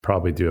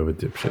probably do have a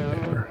dipshit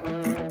neighbor.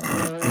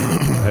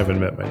 I haven't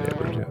met my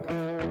neighbors yet.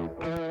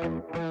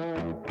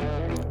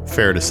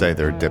 Fair to say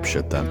they're a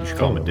dipshit then. You should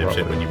call him a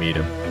dipshit when you meet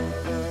him.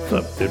 What's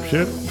up,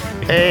 dipshit?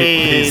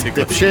 Hey,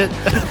 dipshit.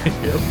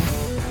 Yep.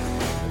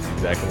 That's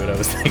exactly what I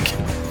was thinking.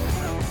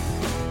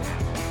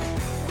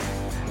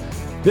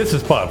 This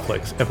is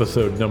Podflix,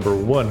 episode number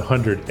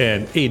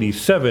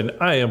 187.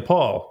 I am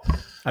Paul.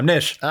 I'm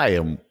Nish. I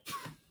am.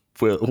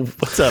 Well,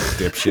 what's up,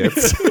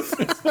 dipshits?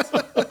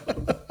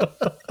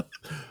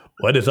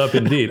 What is up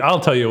indeed? I'll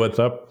tell you what's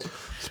up.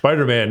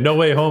 Spider-Man No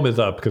Way Home is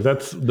up because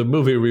that's the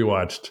movie we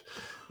watched.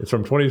 It's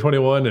from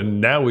 2021, and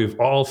now we've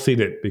all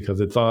seen it because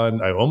it's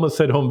on, I almost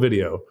said home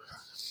video.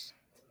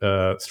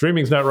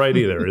 Streaming's not right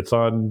either. It's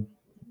on,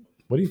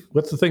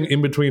 what's the thing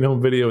in between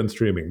home video and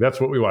streaming? That's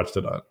what we watched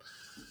it on.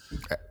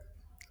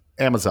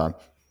 Amazon.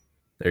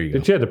 There you go.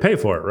 But you had to pay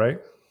for it, right?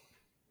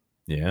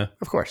 Yeah.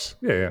 Of course.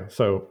 Yeah.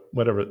 So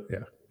whatever,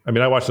 yeah. I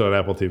mean, I watched it on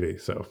Apple TV,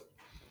 so.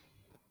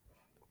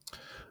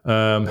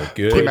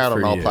 Good. Came out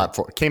on all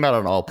platforms. Came out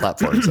on all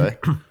platforms, eh?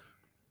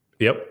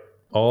 Yep.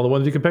 All the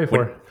ones you can pay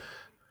for.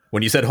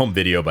 When you said home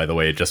video, by the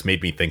way, it just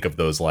made me think of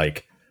those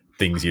like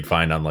things you'd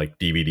find on like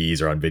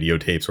DVDs or on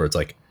videotapes where it's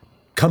like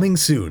coming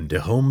soon to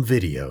home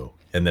video.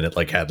 And then it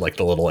like had like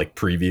the little like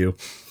preview.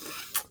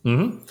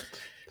 Mm-hmm.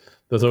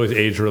 Those always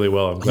age really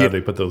well. I'm glad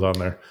they put those on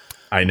there.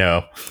 I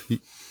know.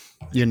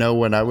 You know,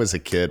 when I was a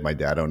kid, my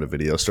dad owned a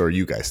video store.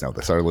 You guys know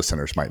this. Our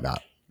listeners might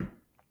not.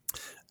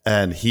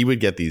 And he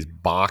would get these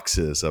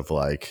boxes of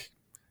like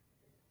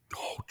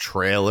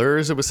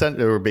trailers.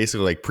 They were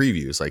basically like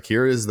previews. Like,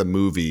 here is the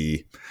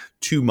movie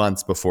 2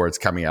 months before it's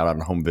coming out on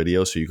home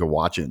video, so you can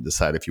watch it and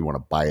decide if you want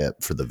to buy it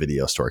for the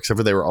video store. Except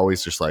for they were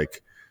always just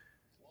like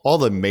all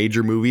the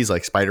major movies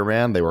like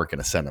Spider-Man, they weren't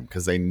going to send him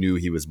because they knew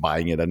he was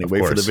buying it anyway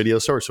for the video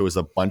store. So it was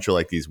a bunch of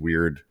like these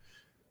weird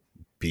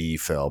B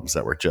films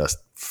that were just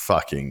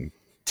fucking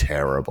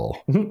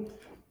terrible.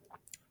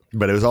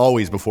 But it was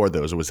always before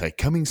those. It was like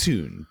coming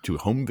soon to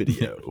home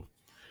video.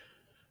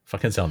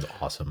 Fucking sounds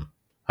awesome.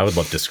 I would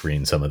love to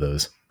screen some of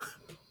those.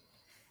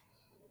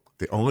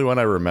 The only one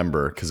I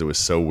remember, because it was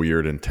so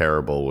weird and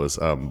terrible, was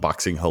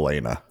Boxing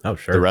Helena. Oh,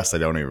 sure. The rest I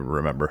don't even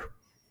remember.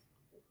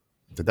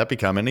 Did that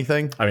become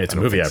anything? I mean, it's a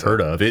movie I've heard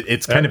of.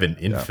 It's kind of an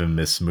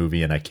infamous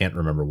movie, and I can't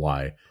remember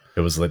why.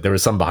 It was like there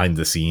was some behind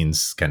the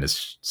scenes kind of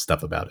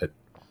stuff about it.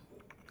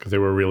 Because they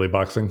were really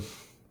boxing.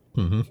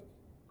 Mm-hmm.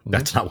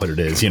 That's not what it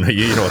is. You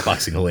know what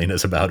Boxing Helena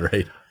is about,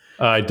 right?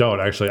 I don't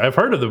actually. I've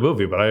heard of the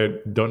movie, but I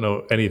don't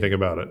know anything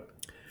about it.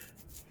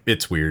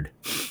 It's weird.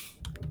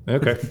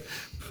 Okay.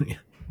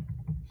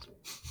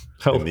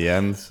 In the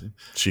end,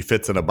 she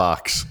fits in a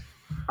box.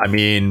 I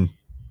mean,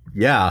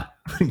 yeah.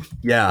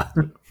 Yeah.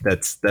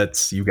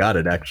 That's you got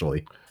it,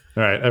 actually.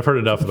 All right. I've heard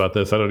enough about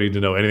this. I don't need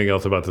to know anything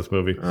else about this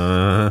movie.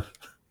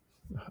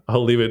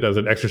 I'll leave it as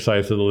an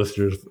exercise to the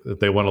listeners if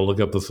they want to look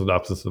up the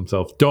synopsis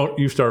themselves. Don't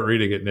you start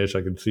reading it, Nish.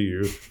 I can see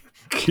you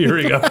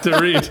gearing up to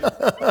read.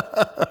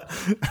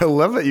 I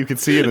love that you can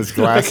see in his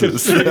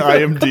glasses the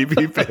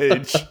IMDb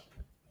page.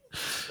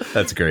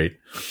 That's great.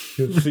 I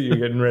can see you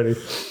getting ready.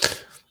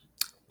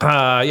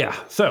 Yeah.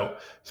 So,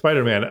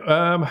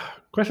 Spider-Man.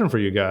 Question for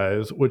you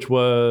guys, which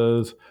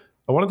was,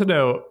 I wanted to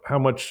know how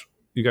much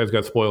you guys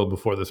got spoiled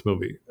before this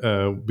movie,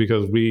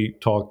 because we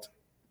talked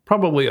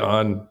probably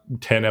on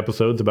 10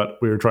 episodes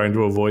about we were trying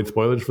to avoid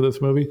spoilers for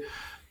this movie.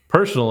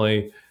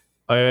 Personally,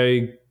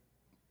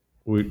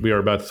 we are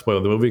about to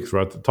spoil the movie because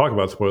we're about to talk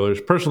about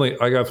spoilers. Personally,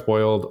 I got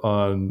spoiled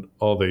on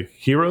all the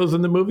heroes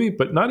in the movie,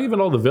 but not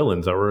even all the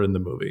villains that were in the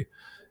movie.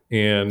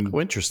 And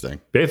interesting.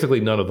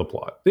 Basically none of the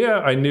plot. Yeah,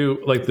 I knew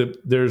like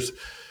there's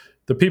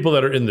the people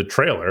that are in the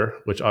trailer,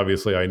 which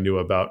obviously I knew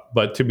about.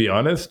 But to be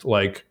honest,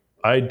 like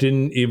I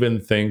didn't even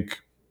think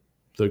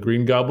the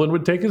Green Goblin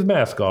would take his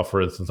mask off,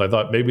 for instance. I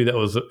thought maybe that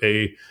was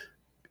a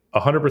 100%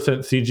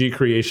 CG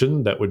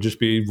creation that would just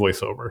be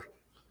voiceover.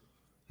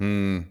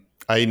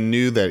 I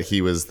knew that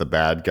he was the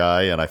bad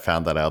guy, and I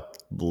found that out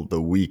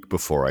the week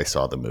before I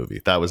saw the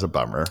movie. That was a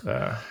bummer.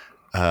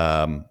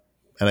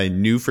 And I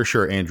knew for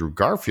sure Andrew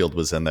Garfield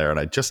was in there, and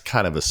I just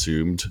kind of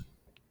assumed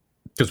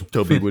because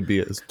Toby would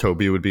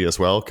be as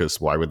well. Because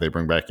why would they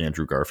bring back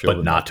Andrew Garfield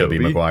but not Tobey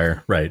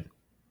Maguire? Right?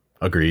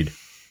 Agreed.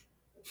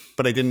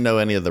 But I didn't know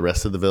any of the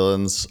rest of the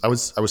villains. I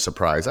was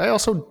surprised. I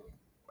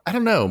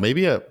don't know.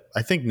 Maybe I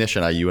think Nish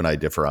and you and I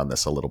differ on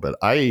this a little bit.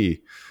 I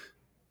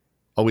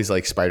always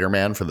like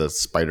Spider-Man for the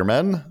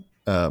Spider-Men,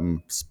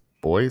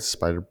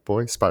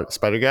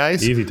 Spider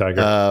guys, Easy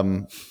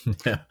Tiger,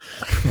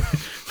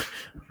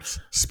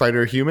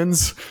 Spider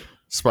humans,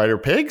 Spider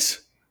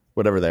pigs,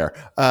 whatever they are.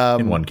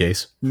 In one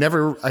case,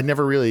 I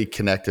never really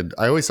connected.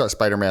 I always thought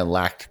Spider-Man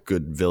lacked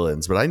good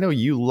villains, but I know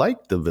you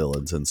liked the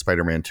villains in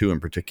Spider-Man 2 in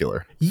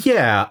particular.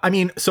 Yeah, I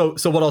mean, so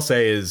what I'll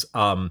say is,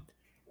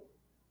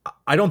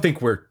 I don't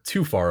think we're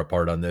too far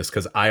apart on this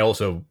because I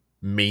also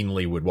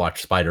mainly would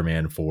watch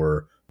Spider-Man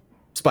for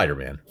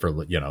Spider-Man, for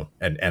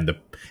and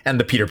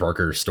the Peter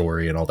Parker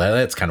story and all that.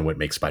 That's kind of what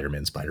makes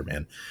Spider-Man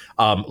Spider-Man.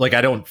 Like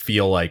I don't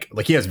feel like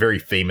he has very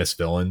famous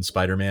villains,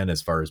 Spider-Man,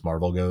 as far as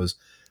Marvel goes.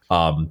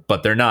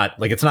 But they're not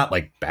like, it's not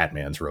like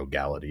Batman's Rogues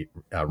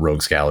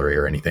Gallery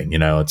or anything.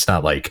 It's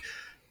not like,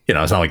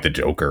 it's not like the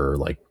Joker or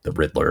like the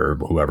Riddler or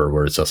whoever,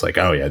 where it's just like,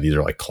 oh yeah, these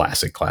are like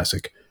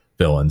classic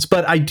villains.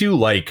 But I do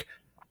like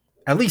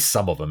at least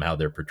some of them, how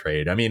they're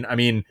portrayed. I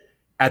mean,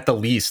 at the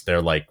least,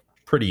 they're like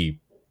pretty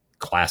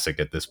classic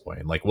at this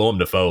point. Like Willem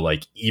Dafoe,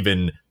 like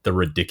even the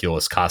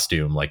ridiculous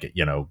costume, like,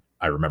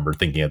 I remember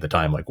thinking at the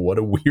time, like, what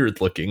a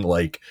weird looking,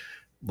 like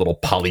little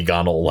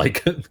polygonal,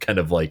 like kind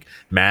of like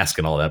mask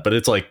and all that. But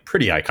it's like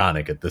pretty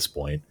iconic at this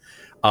point.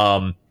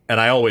 And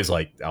I always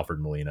liked Alfred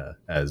Molina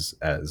as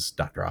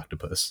Dr.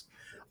 Octopus.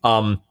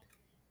 The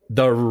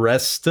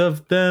rest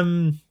of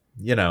them,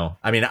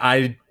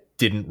 I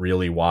didn't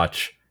really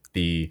watch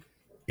the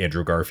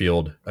Andrew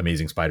Garfield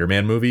Amazing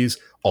Spider-Man movies,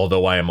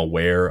 although I am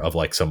aware of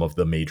like some of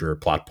the major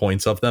plot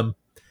points of them.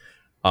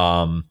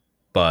 And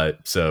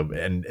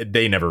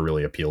they never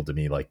really appealed to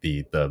me, like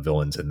the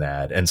villains in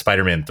that. And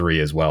Spider-Man 3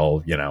 as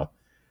well,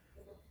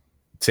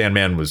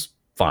 Sandman was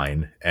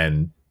fine,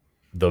 and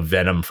the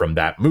Venom from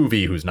that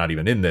movie, who's not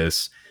even in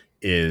this,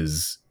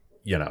 is,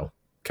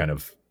 kind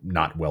of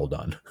not well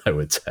done, I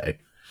would say.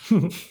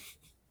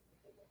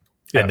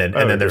 And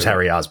then there's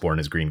Harry Osborn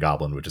as Green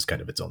Goblin, which is kind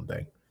of its own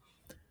thing.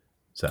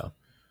 So,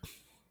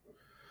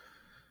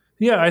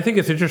 yeah, I think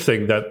it's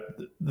interesting that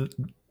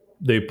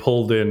they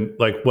pulled in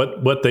like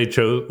what they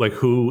chose, like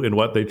who and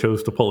what they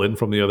chose to pull in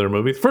from the other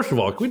movies. First of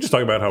all, can we just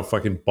talk about how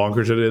fucking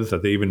bonkers it is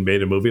that they even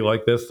made a movie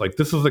like this? Like,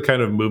 this is the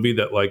kind of movie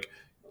that like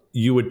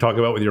you would talk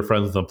about with your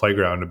friends on the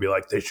playground and be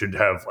like, they should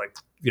have like,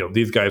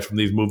 these guys from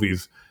these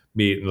movies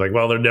meet, and like,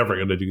 well, they're never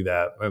going to do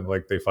that, and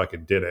like they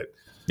fucking did it.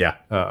 Yeah.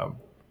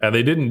 And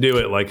they didn't do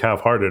it like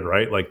half-hearted,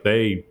 right? Like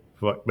they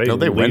went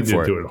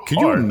for it. Hard. Could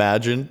you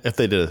imagine if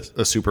they did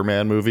a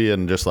Superman movie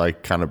and just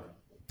like kind of,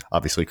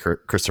 obviously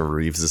Christopher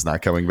Reeves is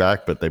not coming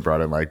back, but they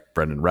brought in like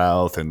Brendan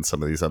Routh and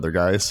some of these other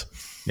guys.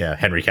 Yeah,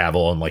 Henry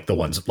Cavill and like the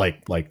ones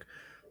like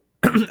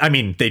I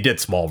mean, they did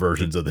small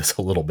versions of this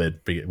a little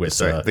bit with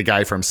the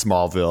guy from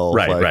Smallville,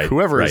 right,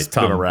 whoever's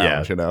Tom, been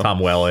around, Tom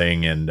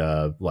Welling and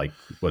like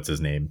what's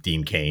his name,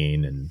 Dean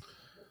Cain, and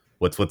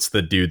what's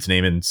the dude's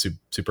name in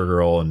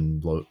Supergirl,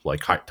 and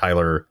like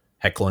Tyler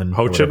Hoechlin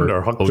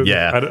or Hoechlin. Oh,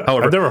 yeah,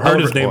 I've never heard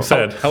his name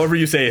said. However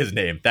you say his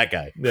name, that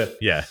guy.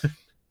 Yeah.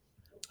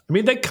 I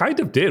mean, they kind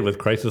of did with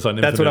Crisis on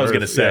Infinite That's what I was going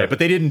to Earths, say, yeah. but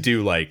they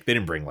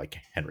didn't bring like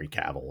Henry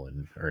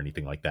Cavill or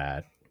anything like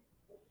that.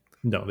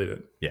 No, they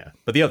didn't. Yeah,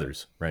 but the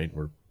others, right,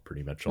 were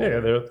pretty much all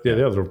the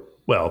others were,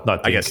 well,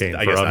 not Dean Cain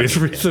for obvious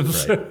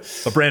reasons. Right.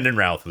 But Brandon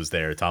Routh was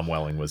there, Tom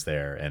Welling was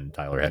there, and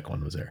Tyler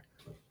Hoechlin was there.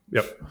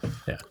 Yep.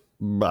 Yeah.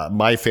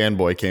 My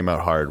fanboy came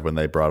out hard when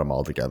they brought them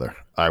all together.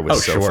 I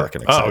was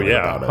fucking excited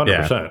about it.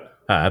 100%.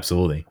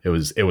 Absolutely. It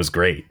was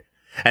great.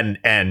 And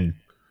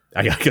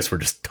I guess we're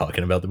just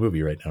talking about the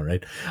movie right now,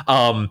 right?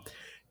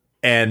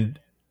 And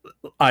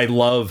I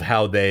love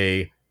how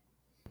they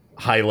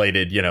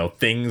highlighted,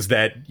 things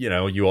that,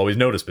 you always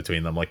notice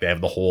between them. Like they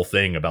have the whole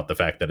thing about the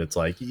fact that it's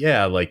like,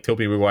 yeah, like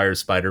Tobey Maguire's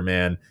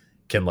Spider-Man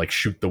can like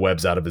shoot the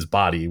webs out of his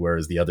body,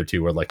 whereas the other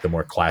two are like the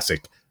more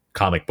classic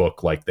comic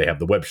book, like they have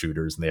the web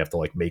shooters and they have to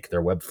like make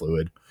their web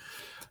fluid.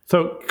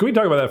 So can we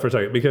talk about that for a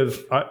second? Because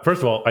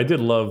first of all, I did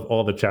love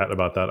all the chat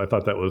about that. I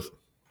thought that was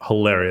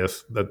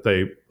hilarious that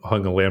they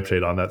hung a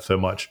lampshade on that so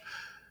much.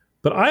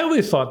 But I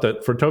always thought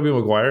that for Tobey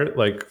Maguire,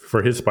 like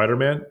for his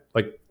Spider-Man,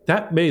 like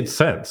that made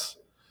sense.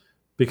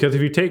 Because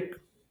if you take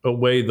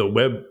away the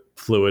web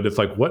fluid, it's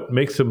like, what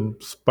makes him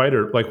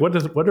spider? Like, what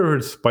are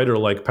his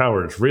spider-like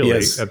powers really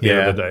at the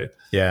end of the day?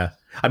 Yeah.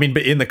 I mean,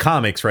 but in the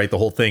comics, right, the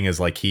whole thing is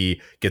like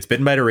he gets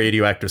bitten by a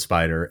radioactive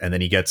spider, and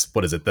then he gets,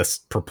 what is it, this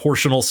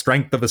proportional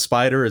strength of a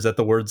spider? Is that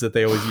the words that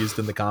they always used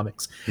in the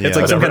comics? Yeah. It's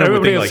like some kind of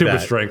everybody thing has like super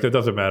that. strength. It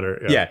doesn't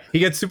matter. Yeah, he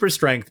gets super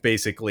strength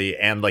basically,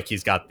 and like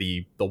he's got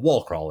the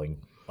wall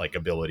crawling like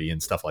ability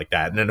and stuff like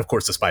that, and then of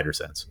course the spider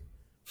sense,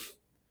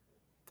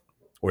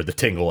 or the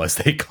tingle as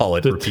they call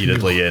it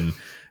repeatedly in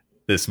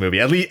this movie.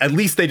 At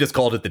least they just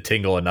called it the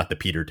tingle and not the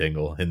Peter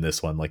Tingle in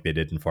this one, like they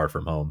did in Far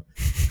From Home.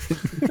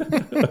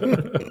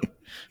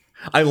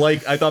 I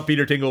thought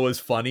Peter Tingle was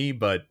funny,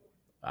 but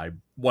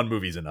one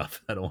movie's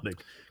enough. I don't want to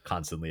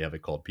constantly have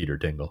it called Peter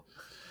Tingle.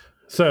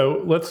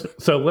 So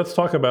let's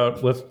talk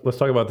about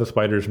the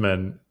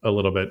Spider-Men a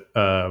little bit,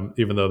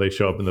 even though they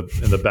show up in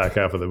the back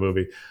half of the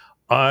movie.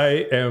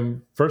 I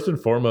am first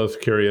and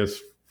foremost curious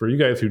for you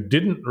guys who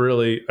didn't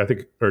really, I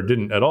think, or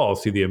didn't at all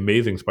see the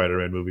Amazing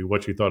Spider-Man movie,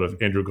 what you thought of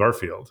Andrew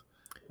Garfield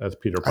as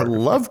Peter Parker. I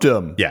loved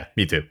him. Yeah,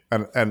 me too.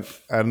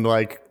 And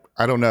like,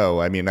 I don't know.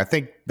 I mean, I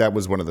think that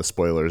was one of the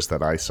spoilers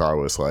that I saw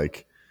was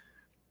like,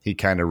 he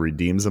kind of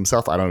redeems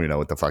himself. I don't even know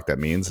what the fuck that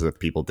means, if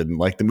people didn't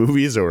like the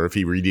movies or if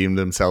he redeemed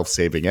himself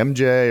saving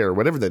MJ or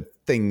whatever the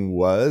thing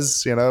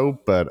was,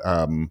 but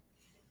I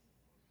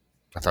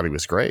thought he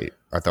was great.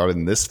 I thought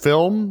in this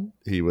film,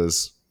 he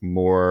was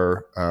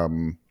more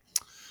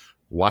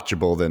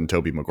watchable than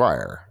Tobey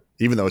Maguire,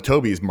 even though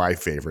Tobey's my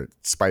favorite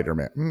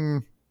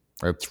Spider-Man.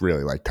 It's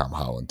really like Tom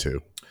Holland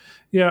too.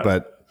 Yeah.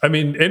 But I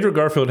mean, Andrew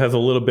Garfield has a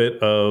little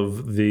bit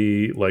of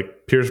the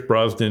like Pierce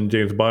Brosnan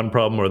James Bond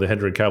problem or the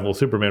Henry Cavill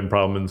Superman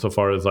problem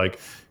insofar as like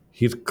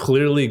he's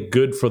clearly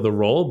good for the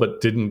role, but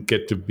didn't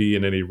get to be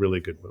in any really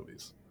good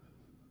movies.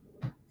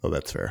 Oh,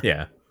 that's fair.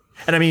 Yeah.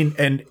 And I mean,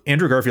 and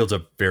Andrew Garfield's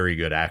a very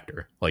good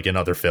actor, like in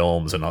other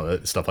films and all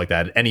that stuff like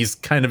that. And he's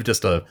kind of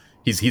just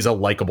he's a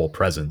likable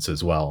presence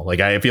as well. Like,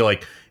 I feel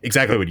like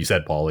exactly what you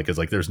said, Paul, because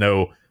like there's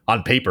no,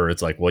 on paper,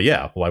 it's like, well,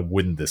 yeah, why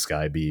wouldn't this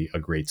guy be a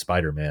great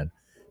Spider-Man?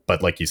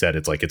 But like you said,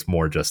 it's like, it's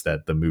more just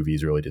that the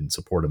movies really didn't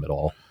support him at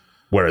all.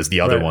 Whereas the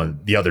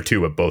other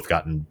two have both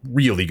gotten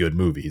really good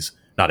movies.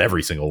 Not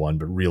every single one,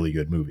 but really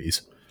good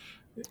movies.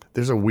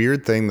 There's a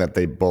weird thing that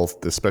they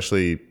both,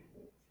 especially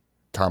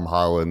Tom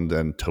Holland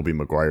and Tobey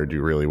Maguire,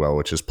 do really well,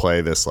 which is play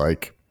this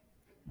like,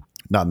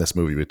 not in this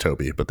movie with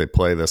Tobey, but they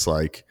play this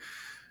like,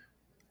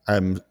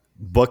 I'm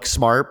book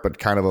smart, but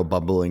kind of a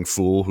bumbling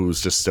fool who's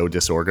just so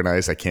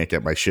disorganized. I can't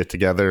get my shit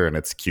together, and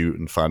it's cute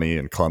and funny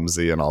and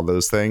clumsy and all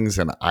those things.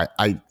 And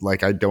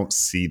I don't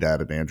see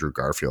that in Andrew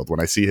Garfield. When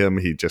I see him,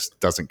 he just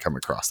doesn't come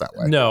across that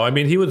way. No, I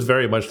mean, he was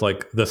very much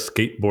like the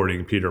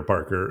skateboarding Peter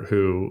Parker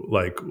who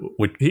like,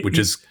 which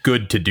is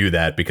good to do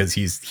that because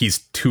he's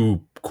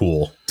too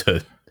cool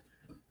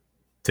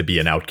to be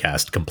an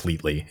outcast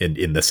completely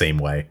in the same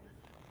way.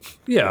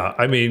 Yeah,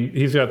 I mean,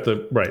 he's got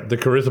the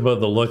charisma,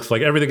 the looks,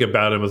 like everything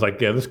about him is like,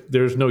 yeah,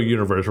 there's no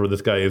universe where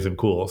this guy isn't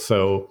cool.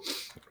 So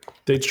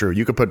it's true.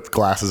 You could put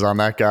glasses on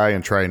that guy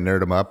and try and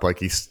nerd him up. Like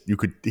he's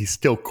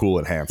still cool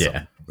and handsome.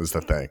 Yeah. Is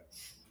the thing.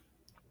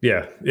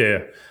 Yeah.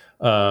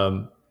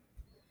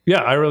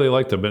 I really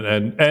liked him,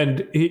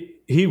 and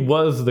he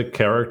was the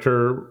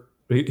character.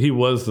 He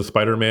was the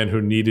Spider-Man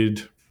who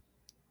needed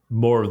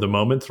more of the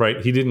moments.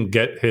 Right? He didn't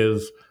get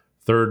his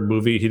third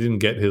movie. He didn't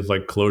get his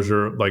like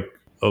closure, like,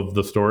 of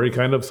the story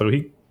kind of. So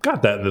he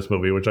got that in this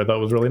movie, which I thought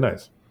was really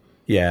nice.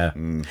 Yeah.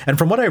 And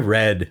from what I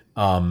read,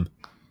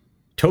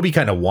 Toby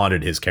kind of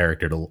wanted his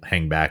character to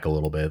hang back a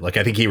little bit. Like,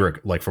 I think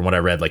from what I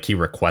read, like he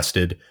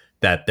requested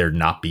that there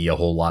not be a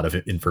whole lot of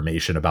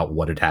information about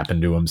what had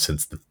happened to him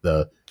since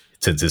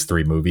since his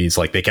 3 movies.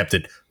 Like, they kept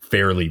it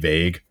fairly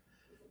vague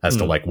as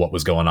to like what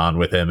was going on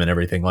with him and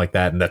everything like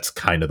that. And that's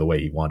kind of the way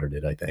he wanted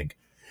it, I think.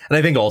 And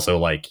I think also,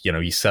 like, you know,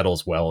 he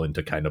settles well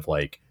into kind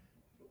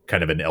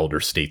of an elder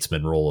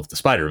statesman role of the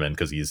Spider-Man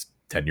because he's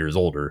 10 years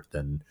older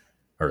than,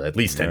 or at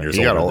least 10 years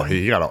older.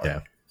 He got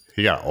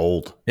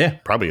old. Yeah.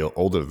 Probably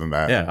older than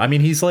that. Yeah. I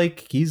mean, I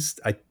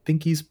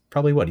think he's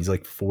probably he's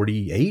like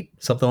 48,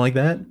 something like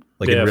that.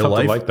 Like in real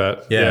life. Like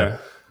that. Yeah.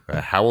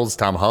 How old's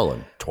Tom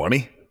Holland?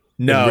 20?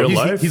 No,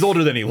 he's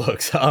older than he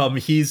looks.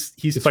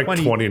 He's like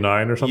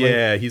 29 or something.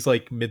 Yeah. He's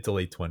like mid to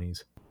late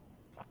 20s.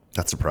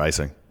 That's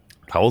surprising.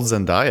 How old's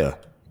Zendaya?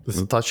 I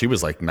thought she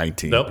was like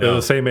 19. Nope, they're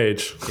the same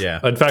age.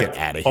 Yeah. In fact, Get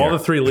outta here.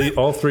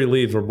 all three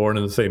leads were born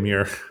in the same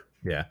year.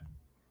 Yeah.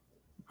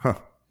 Huh.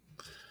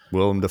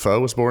 Willem Dafoe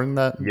was born in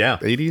that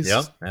 80s?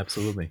 Yeah,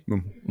 absolutely.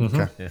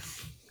 Okay.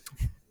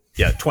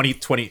 Yeah,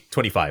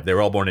 25. They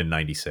were all born in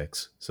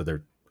 96. So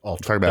they're all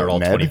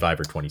Ned? 25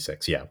 or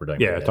 26. Yeah, we're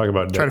talking about Talk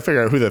about Trying to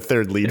figure out who the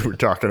third lead we're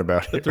talking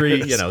about. the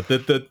three, you know,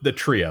 the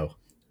trio.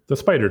 the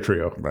Spider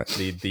Trio. Right.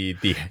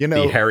 The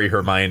Harry,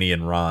 Hermione,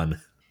 and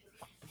Ron.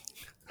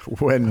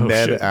 When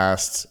Ned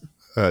asked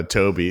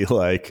Toby,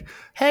 like,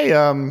 hey,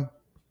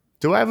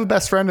 do I have a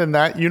best friend in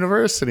that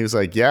universe? And he was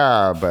like,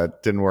 yeah,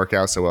 but didn't work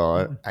out so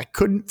well. I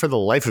couldn't for the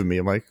life of me.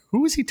 I'm like,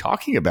 who is he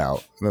talking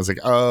about? And I was like,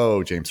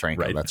 oh, James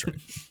Franco. Right. That's right.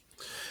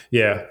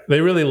 Yeah, they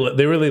really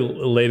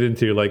laid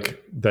into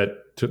like that.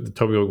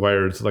 Tobey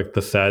Maguire's like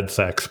the sad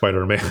sack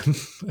Spider-Man.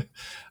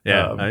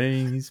 Yeah, I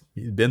mean, he's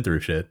been through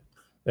shit,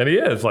 and he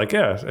is like,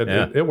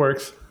 it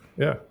works.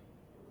 Yeah.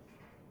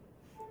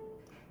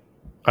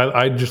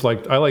 I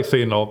like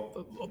seeing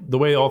all the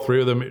way all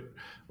three of them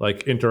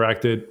like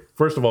interacted.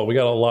 First of all, we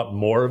got a lot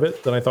more of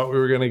it than I thought we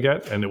were going to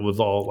get, and it was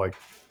all like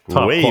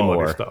top way quality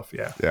more stuff.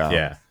 Yeah.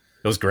 Yeah,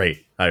 it was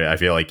great. I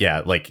feel like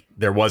like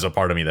there was a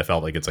part of me that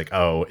felt like it's like,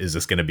 oh, is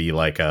this going to be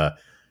like a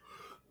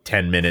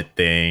 10-minute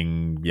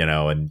thing, you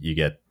know, and you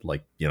get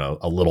like, you know,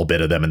 a little bit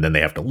of them and then they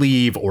have to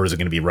leave, or is it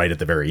going to be right at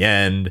the very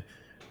end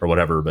or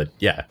whatever? But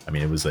yeah, I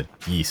mean, it was a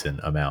decent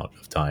amount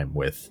of time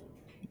with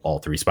all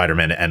three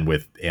Spider-Men and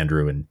with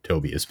Andrew and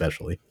Toby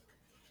especially.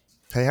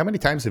 Hey, how many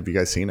times have you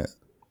guys seen it?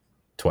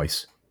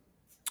 Twice.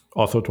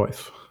 Also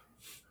twice.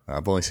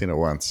 I've only seen it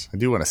once. I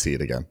do want to see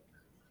it again.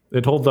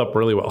 It holds up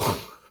really well.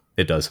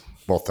 It does.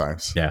 Both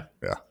times. Yeah.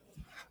 Yeah.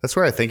 That's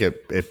where I think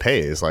it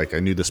pays. Like, I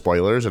knew the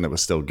spoilers and it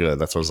was still good.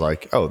 That's what I was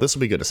like, oh, this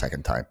will be good a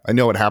second time. I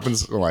know what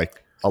happens.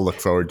 Like, I'll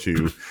look forward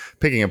to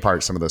picking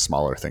apart some of the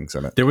smaller things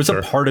in it. There was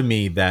a part of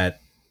me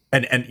that,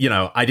 and you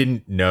know, I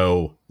didn't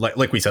know,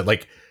 like we said,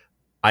 like,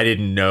 I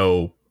didn't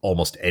know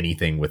almost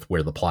anything with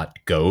where the plot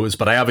goes,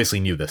 but I obviously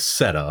knew the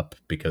setup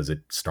because it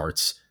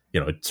starts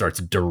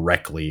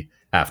directly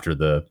after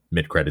the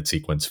mid-credit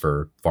sequence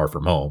for Far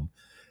From Home,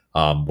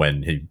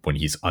 when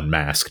he's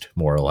unmasked,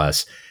 more or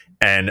less.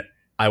 And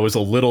I was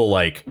a little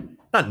like,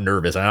 not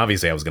nervous. And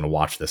obviously I was going to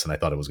watch this and I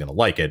thought I was going to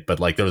like it,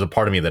 but like there was a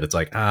part of me that it's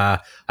like, I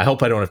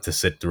hope I don't have to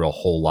sit through a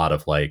whole lot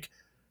of like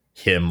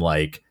him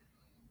like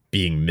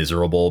being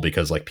miserable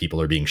because like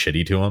people are being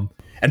shitty to him,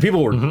 and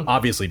people were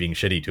obviously being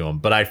shitty to him,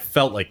 but I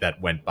felt like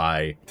that went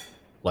by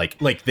like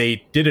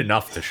they did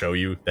enough to show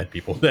you that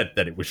people that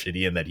it was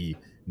shitty and that he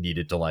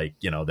needed to like,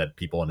 you know, that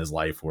people in his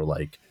life were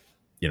like,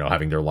 you know,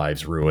 having their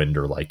lives ruined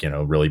or like, you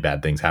know, really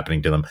bad things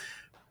happening to them,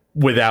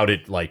 without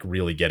it like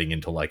really getting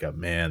into like a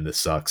man, this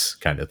sucks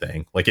kind of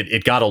thing. Like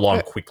it got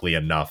along quickly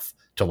enough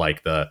to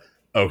like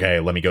okay,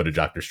 let me go to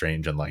Doctor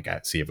Strange and like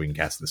see if we can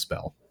cast the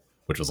spell,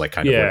 which was like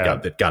kind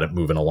of what got it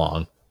moving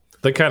along.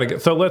 They kind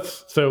of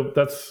so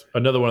that's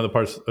another one of the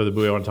parts of the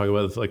movie I want to talk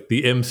about is like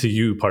the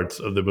MCU parts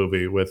of the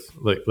movie with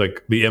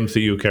like the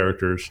MCU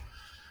characters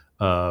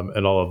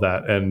and all of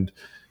that, and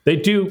they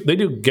do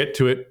get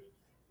to it.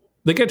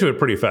 They get to it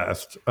pretty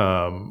fast,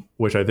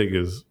 which I think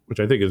is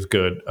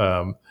good.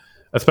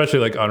 Especially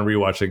like on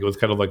rewatching, it was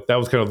kind of like that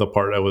was kind of the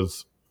part I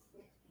was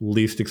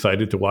least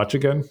excited to watch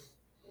again.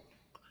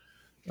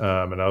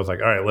 And I was like,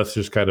 all right, let's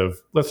just kind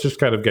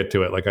of get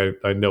to it. Like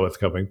I know it's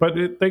coming, but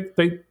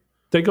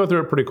they go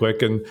through it pretty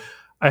quick. And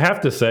I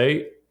have to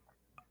say,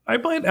 I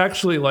might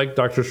actually like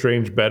Doctor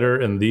Strange better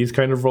in these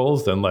kind of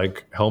roles than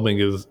like Helming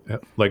is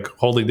like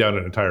holding down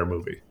an entire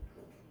movie.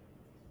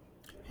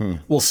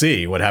 We'll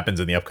see what happens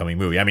in the upcoming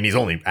movie. I mean, he's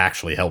only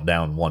actually held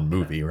down one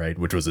movie, right?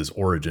 Which was his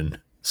origin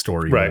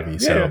story movie.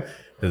 So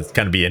it's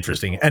going to be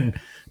interesting. And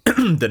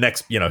the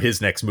next, you know, his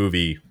next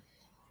movie,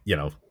 you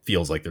know,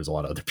 feels like there's a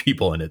lot of other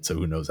people in it. So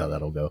who knows how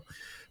that'll go.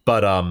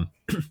 But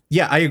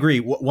yeah, I agree.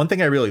 One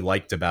thing I really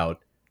liked about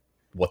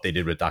what they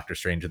did with Doctor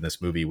Strange in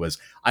this movie was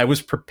I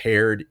was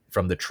prepared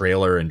from the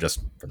trailer and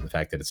just from the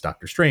fact that it's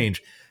Doctor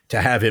Strange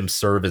to have him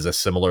serve as a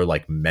similar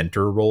like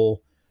mentor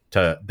role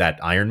to that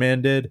Iron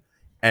Man did.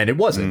 And it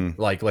wasn't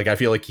like I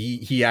feel like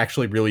he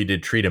actually really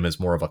did treat him as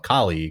more of a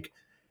colleague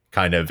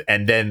kind of.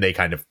 And then they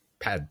kind of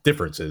had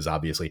differences,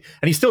 obviously.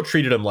 And he still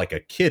treated him like a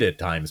kid at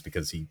times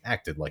because he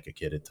acted like a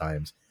kid at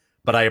times.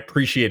 But I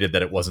appreciated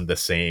that it wasn't the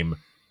same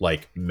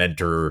like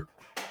mentor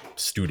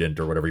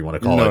student or whatever you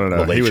want to call it.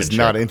 No. He was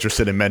not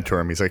interested in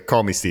mentoring him. He's like,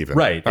 call me Steven.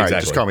 Right. Exactly. All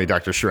right, just call me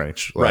Dr.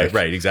 Strange. Like,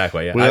 right.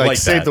 Exactly. Yeah. We like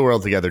save the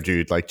world together,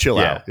 dude. Like chill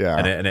out. Yeah.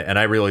 And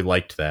I really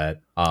liked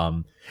that.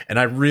 And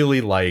I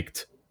really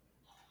liked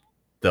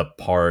the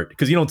part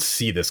because you don't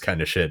see this kind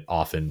of shit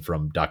often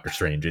from Doctor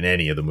Strange in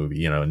any of the movie,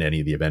 you know, in any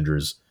of the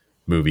Avengers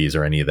movies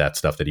or any of that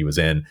stuff that he was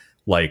in,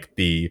 like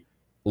the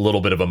little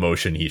bit of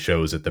emotion he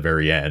shows at the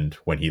very end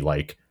when he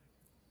like,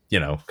 you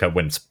know,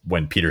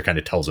 when Peter kind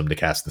of tells him to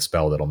cast the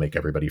spell that'll make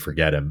everybody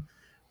forget him.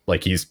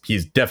 Like he's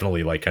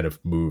definitely like kind of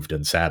moved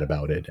and sad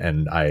about it.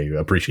 And I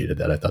appreciated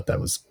that. I thought that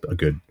was a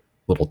good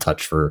little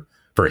touch for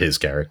his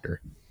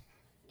character.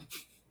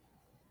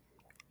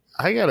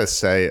 I gotta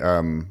say,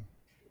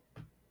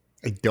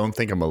 I don't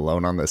think I'm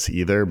alone on this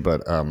either,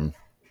 but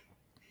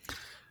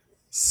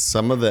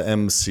some of the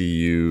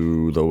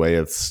MCU, the way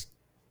it's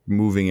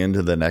moving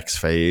into the next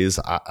phase,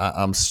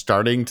 I'm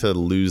starting to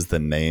lose the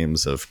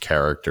names of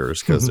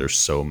characters because there's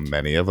so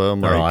many of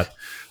them. Like,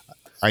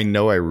 I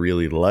know I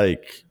really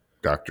like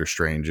Doctor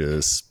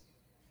Strange's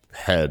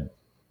head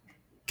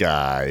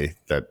guy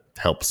that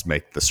helps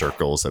make the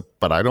circles,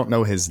 but I don't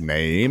know his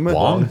name.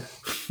 Wong?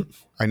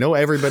 I know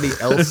everybody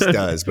else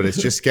does, but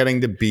it's just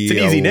getting to be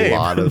a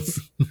lot of,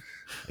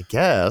 I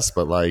guess,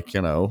 but like,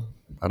 you know,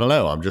 I don't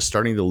know. I'm just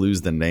starting to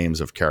lose the names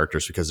of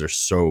characters because there's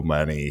so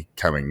many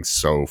coming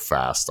so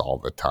fast all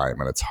the time,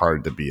 and it's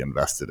hard to be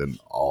invested in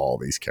all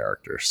these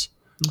characters.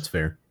 That's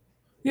fair.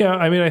 Yeah,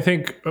 I mean, I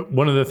think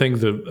one of the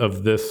things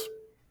of this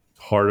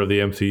part of the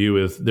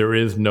MCU is there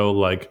is no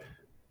like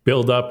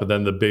build up and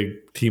then the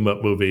big team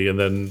up movie and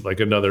then like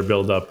another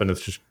build up, and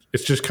it's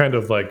just kind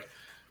of like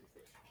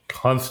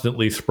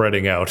constantly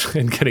spreading out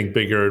and getting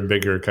bigger and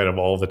bigger kind of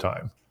all the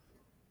time.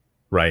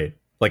 Right.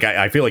 Like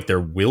I feel like there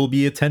will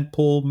be a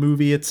tentpole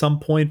movie at some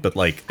point, but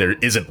like there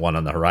isn't one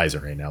on the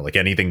horizon right now. Like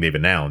anything they've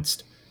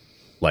announced,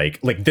 like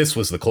this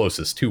was the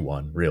closest to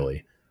one,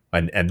 really,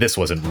 and this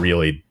wasn't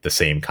really the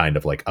same kind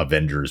of like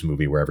Avengers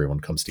movie where everyone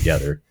comes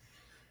together.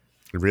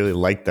 I really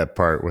liked that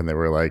part when they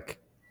were like,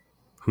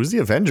 "Who's the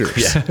Avengers?"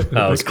 Yeah,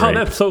 that was great.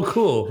 Oh, that's so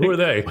cool. Who are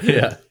they?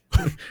 Yeah,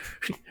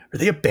 are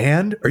they a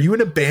band? Are you in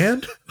a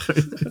band?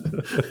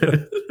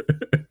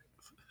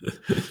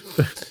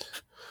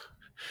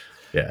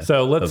 Yeah.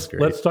 So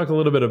let's talk a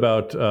little bit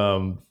about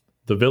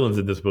the villains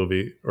in this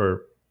movie,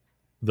 or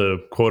the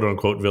quote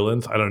unquote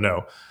villains. I don't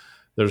know.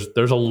 There's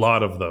a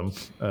lot of them.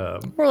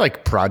 More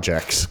like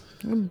projects.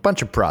 A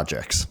bunch of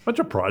projects.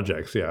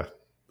 Yeah,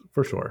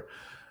 for sure.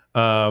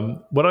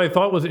 What I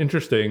thought was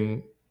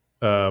interesting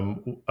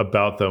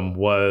about them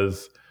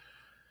was,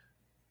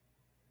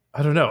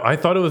 I don't know. I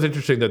thought it was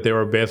interesting that they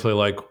were basically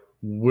like,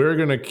 we're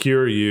gonna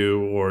cure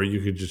you, or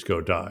you could just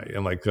go die,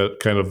 and like that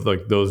kind of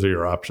like those are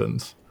your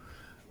options.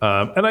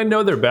 And I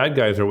know they're bad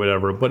guys or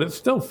whatever, but it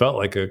still felt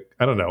like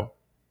I don't know.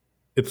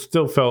 It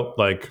still felt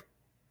like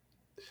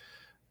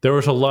there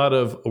was a lot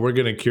of, we're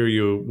going to cure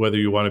you whether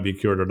you want to be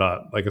cured or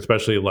not. Like,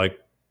 especially like,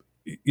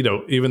 you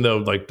know, even though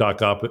like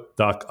Doc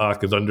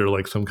Ock is under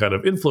like some kind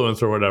of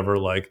influence or whatever,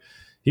 like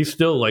he's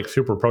still like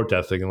super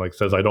protesting and like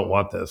says, I don't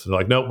want this. And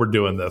like, no, we're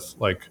doing this.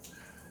 Like,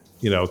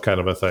 kind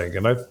of a thing.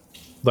 And I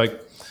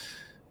like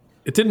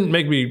it didn't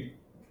make me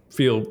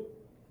feel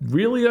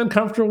really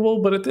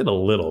uncomfortable, but it did a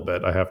little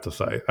bit, I have to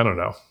say. I don't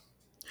know.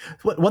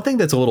 One thing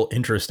that's a little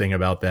interesting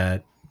about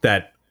that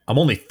I'm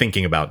only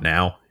thinking about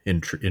now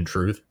in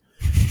truth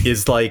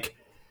is like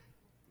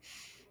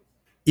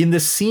in the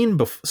scene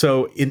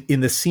in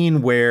the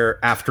scene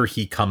where after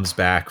he comes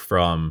back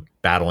from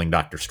battling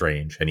Doctor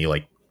Strange and he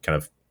like kind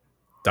of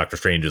Doctor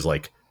Strange is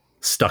like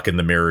stuck in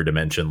the mirror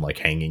dimension, like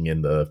hanging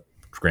in the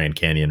Grand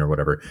Canyon or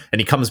whatever,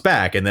 and he comes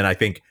back, and then I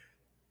think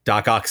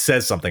Doc Ock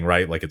says something,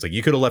 right? Like it's like,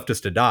 you could have left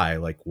us to die,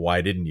 like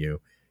why didn't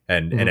you?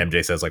 And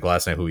MJ says like, well,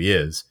 that's not who he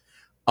is.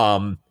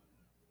 And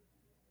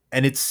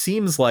it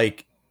seems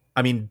like,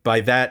 I mean,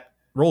 by that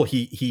role,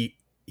 he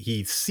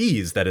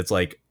sees that it's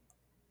like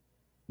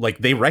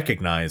they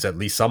recognize, at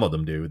least some of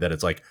them do, that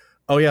it's like,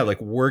 oh yeah,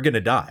 like we're gonna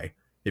die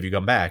if you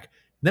come back.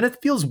 Then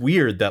it feels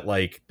weird that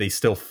like they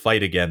still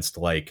fight against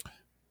like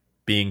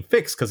being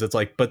fixed, because it's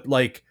like, but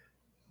like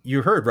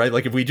you heard, right?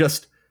 Like if we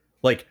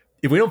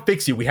don't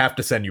fix you, we have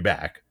to send you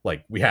back.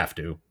 Like we have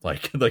to,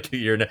 like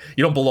you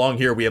don't belong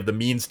here. We have the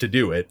means to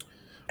do it.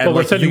 And well,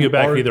 we're sending you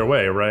back either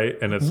way, right?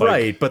 And it's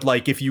right, but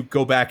like if you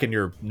go back and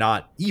you're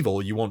not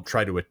evil, you won't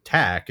try to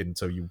attack, and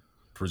so you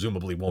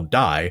presumably won't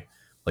die.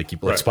 Like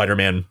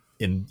Spider-Man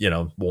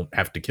won't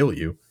have to kill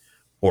you,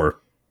 or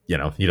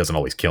he doesn't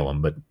always kill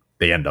them, but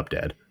they end up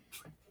dead.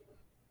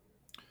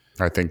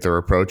 I think their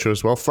approach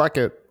was, well, fuck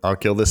it, I'll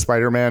kill this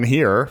Spider-Man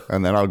here,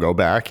 and then I'll go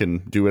back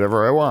and do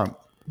whatever I want.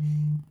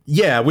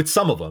 Yeah, with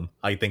some of them,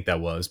 I think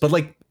that was, but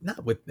like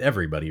not with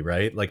everybody,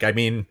 right? Like, I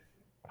mean,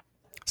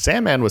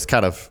 Sandman was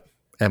kind of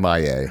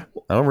MIA.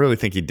 I don't really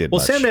think he did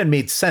much. Sandman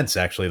made sense,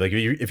 actually. Like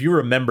if you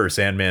remember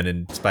Sandman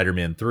in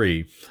Spider-Man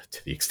 3,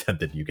 to the extent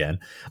that you can,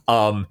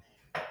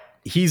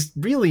 he's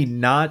really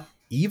not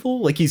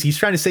evil. Like he's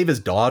trying to save his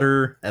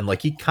daughter, and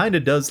like he kind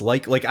of does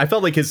like I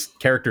felt like his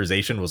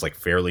characterization was like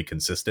fairly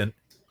consistent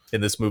in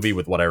this movie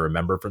with what I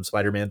remember from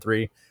Spider-Man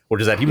 3,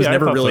 which is that he was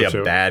never really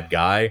a bad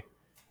guy,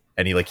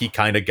 and he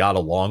kind of got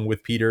along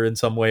with Peter in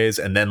some ways.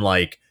 And then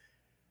like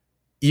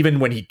even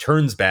when he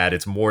turns bad,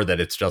 it's more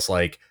that it's just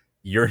like,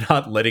 you're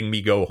not letting me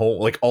go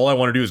home. Like all I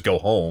want to do is go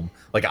home.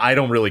 Like I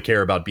don't really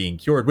care about being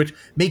cured, which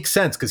makes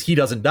sense because he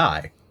doesn't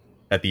die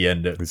at the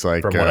end. It's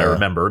like, from what I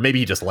remember, or maybe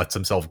he just lets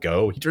himself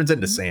go. He turns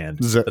into sand.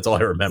 That's all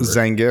I remember.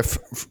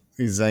 Zangief.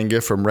 He's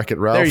Zangief from Wreck-It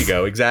Ralph. There you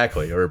go.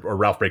 Exactly. Or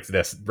Ralph Breaks the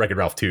Desk. Wreck-It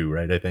Ralph 2,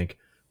 right? I think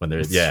when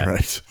there's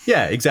right.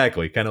 Yeah,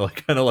 exactly. Kind of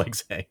like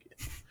Zangief.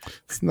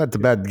 It's not the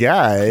bad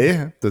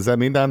guy. Does that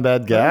mean I'm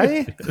bad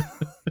guy?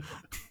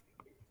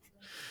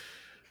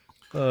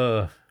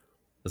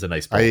 That's a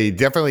nice point. I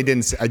definitely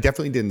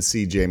didn't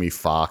see Jamie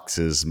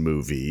Foxx's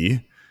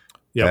movie.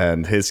 Yep.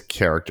 And his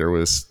character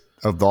was,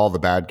 of all the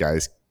bad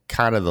guys,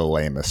 kind of the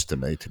lamest to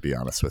me, to be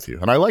honest with you.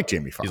 And I like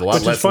Jamie Foxx. He's a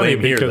lot less lame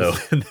here, though.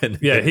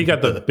 He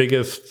got the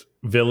biggest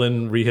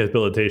villain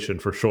rehabilitation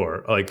for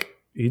sure. Like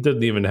he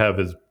didn't even have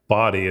his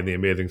body in the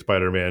Amazing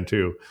Spider-Man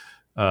 2,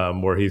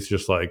 where he's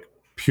just like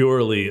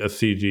purely a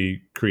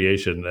CG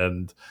creation,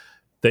 and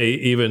they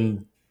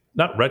even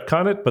not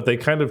retcon it, but they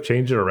kind of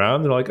change it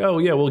around. They're like, oh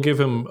yeah, we'll give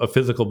him a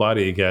physical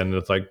body again. And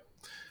it's like,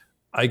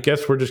 I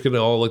guess we're just going to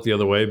all look the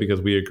other way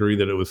because we agree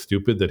that it was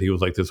stupid that he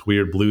was like this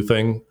weird blue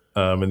thing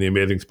in the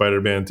Amazing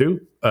Spider-Man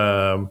 2.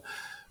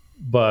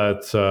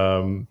 But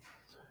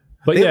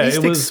they yeah, at least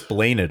it was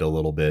explain it a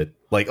little bit.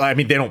 Like, I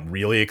mean, they don't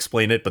really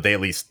explain it, but they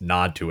at least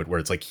nod to it, where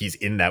it's like he's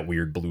in that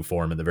weird blue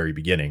form in the very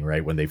beginning,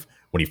 right? When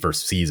he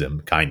first sees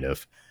him, kind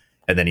of,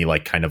 and then he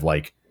like kind of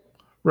like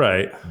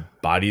right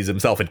bodies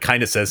himself and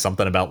kind of says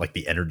something about like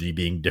the energy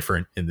being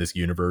different in this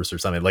universe or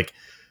something. Like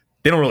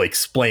they don't really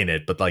explain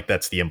it, but like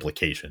that's the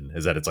implication,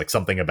 is that it's like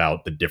something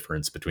about the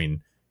difference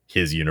between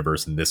his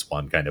universe and this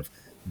one kind of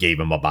gave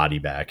him a body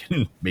back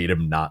and made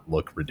him not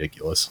look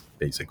ridiculous,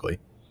 basically,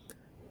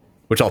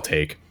 which I'll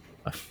take.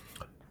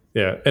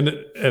 Yeah,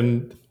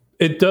 and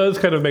it does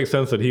kind of make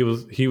sense that he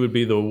would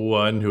be the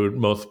one who would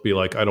most be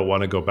like, I don't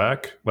want to go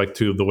back like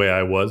to the way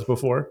I was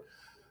before,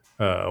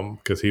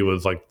 because he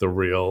was like the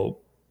real,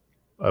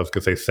 I was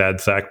gonna say sad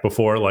sack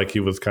before, like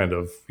he was kind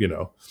of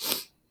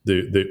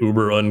the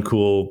uber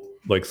uncool,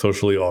 like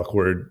socially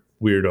awkward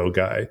weirdo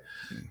guy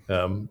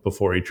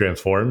before he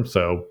transformed.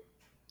 So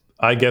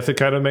I guess it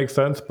kind of makes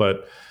sense,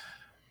 but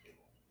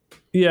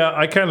yeah,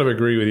 I kind of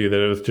agree with you that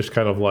it was just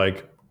kind of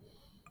like,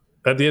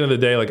 at the end of the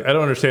day, like I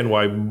don't understand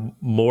why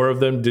more of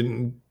them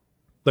didn't,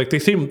 like they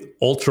seemed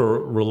ultra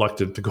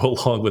reluctant to go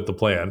along with the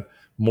plan,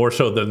 more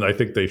so than I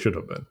think they should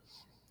have been.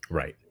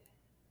 Right.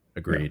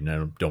 Agreed. Yeah.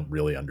 And I don't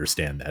really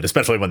understand that,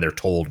 especially when they're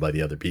told by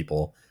the other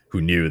people who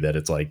knew that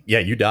it's like, yeah,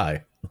 you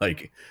die.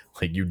 Like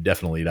you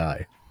definitely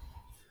die.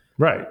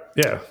 Right.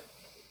 Yeah.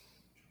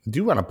 I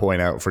do want to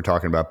point out, for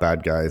talking about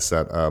bad guys,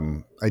 that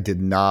I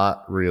did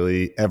not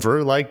really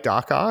ever like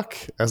Doc Ock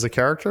as a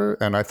character,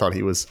 and I thought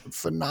he was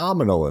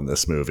phenomenal in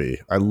this movie.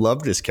 I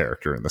loved his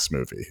character in this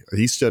movie.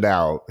 He stood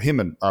out. Him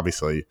and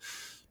obviously,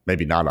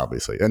 maybe not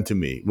obviously, and to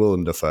me,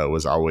 Willem Dafoe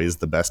was always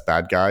the best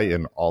bad guy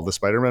in all the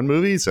Spider-Man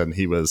movies, and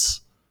he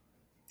was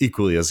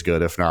equally as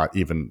good, if not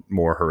even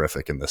more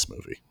horrific in this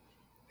movie.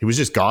 He was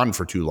just gone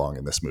for too long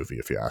in this movie,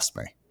 if you ask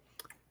me.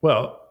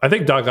 Well, I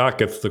think Doc Ock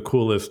gets the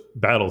coolest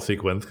battle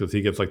sequence because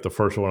he gets like the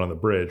first one on the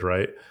bridge,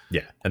 right?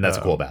 Yeah, and that's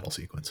a cool battle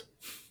sequence.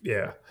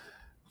 Yeah.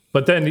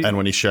 But then, And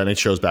when it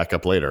shows back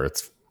up later,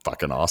 it's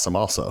fucking awesome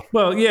also.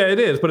 well, yeah, it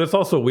is. But it's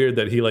also weird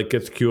that he like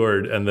gets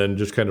cured and then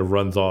just kind of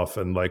runs off.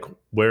 And like,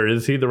 where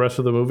is he the rest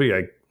of the movie?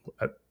 I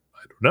don't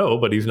know,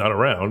 but he's not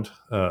around.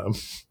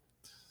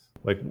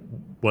 Like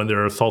when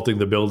they're assaulting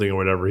the building or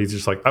whatever, he's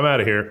just like, I'm out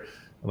of here.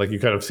 And like you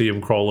kind of see him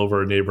crawl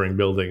over a neighboring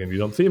building and you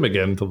don't see him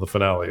again until the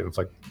finale. And it's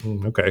like,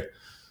 okay.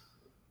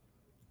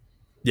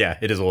 Yeah,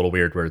 it is a little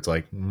weird where it's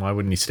like, why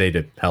wouldn't he stay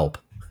to help?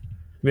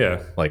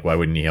 Yeah. Like, why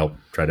wouldn't he help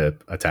try to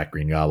attack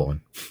Green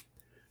Goblin?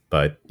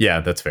 But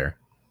yeah, that's fair.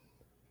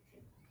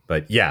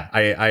 But yeah, I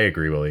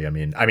agree, Willie. I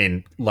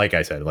mean, like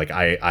I said, like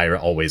I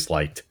always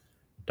liked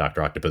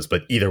Dr. Octopus,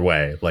 but either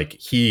way, like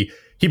he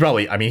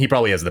probably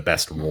has the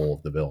best role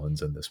of the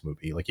villains in this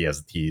movie. Like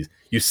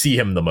you see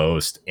him the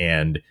most,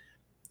 and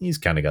he's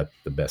kind of got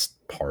the best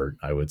part,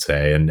 I would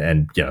say.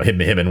 And you know,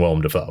 him and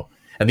Willem Dafoe.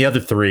 And the other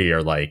three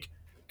are like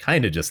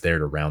kind of just there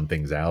to round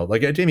things out.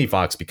 Like Jamie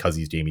Foxx, because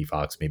he's Jamie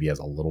Foxx, maybe has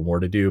a little more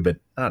to do, but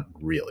not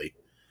really.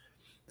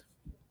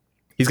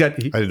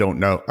 I don't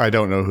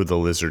know who the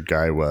lizard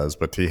guy was,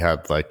 but he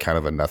had like kind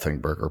of a nothing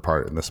burger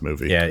part in this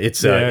movie. Yeah,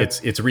 it's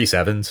Rhys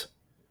Evans.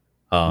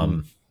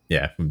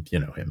 Yeah, you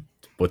know him.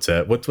 What's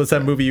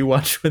that movie you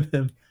watched with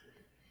him?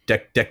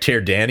 Deck Chair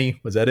Danny,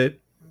 was that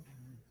it?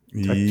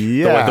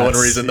 Yeah, the one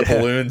where he's in the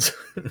balloons.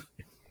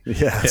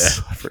 Yes,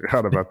 yeah. I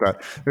forgot about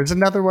that. There's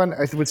another one.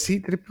 Did he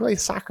play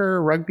soccer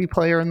or rugby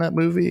player in that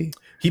movie?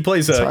 He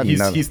plays.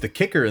 He's the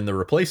kicker in The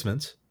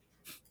Replacements.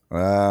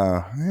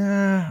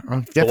 Yeah, I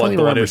definitely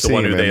the one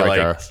remember who they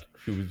like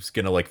who's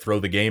gonna like throw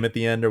the game at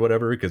the end or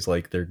whatever because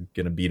like they're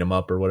gonna beat him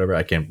up or whatever.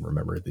 I can't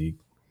remember the.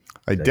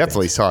 I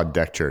definitely saw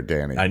Deck Chair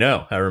Danny. I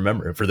know. I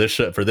remember it for this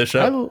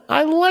show.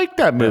 I like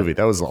that movie. Yeah.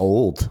 That was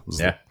old. It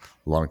was a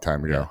long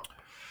time ago.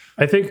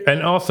 I think,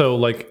 and also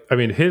like, I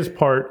mean, his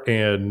part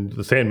and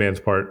the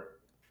Sandman's part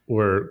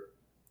were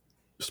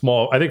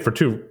small, I think for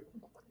two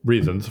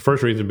reasons. The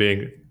first reason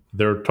being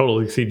they're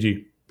totally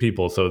CG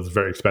people, so it's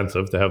very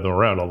expensive to have them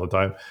around all the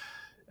time.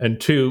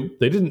 And two,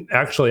 they didn't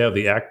actually have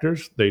the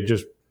actors. They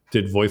just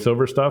did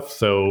voiceover stuff.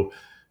 So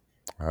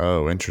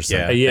oh, interesting.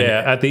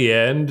 Yeah. At the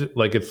end,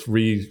 like it's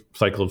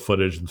recycled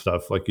footage and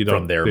stuff. Like you don't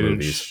from their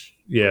movies.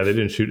 They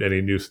didn't shoot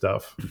any new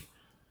stuff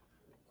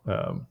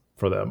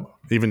for them.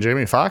 Even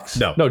Jamie Foxx?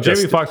 No.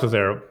 Jamie Foxx was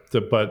there,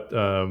 but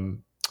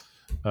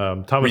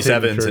Thomas Rhys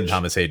Evans and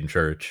Thomas Hayden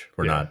Church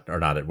were not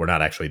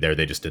actually there.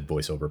 They just did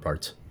voiceover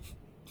parts.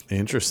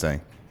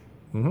 Interesting.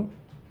 Mm-hmm.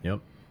 Yep.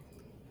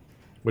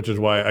 Which is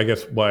why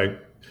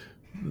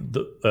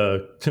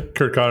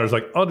Kurt Connor's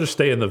like, I'll just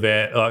stay in the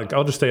van.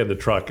 I'll just stay in the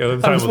truck.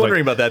 And I was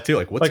wondering about that too.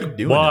 Like, what's he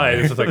doing? Why?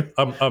 It's just like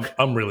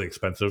I'm really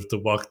expensive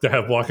to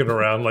have walking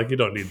around. Like, you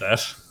don't need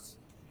that.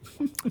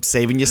 I'm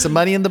saving you some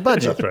money in the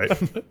budget.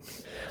 That's right.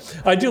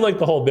 I do like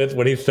the whole bit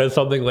when he says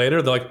something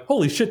later. They're like,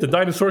 "Holy shit, the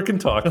dinosaur can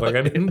talk!" Like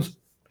I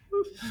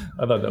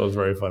thought that was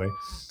very funny.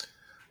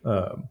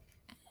 What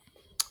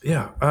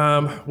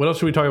else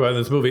should we talk about in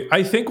this movie?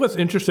 I think what's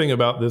interesting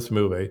about this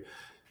movie,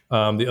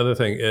 the other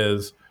thing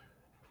is,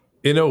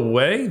 in a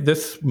way,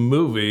 this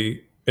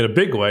movie, in a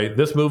big way,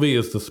 this movie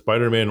is the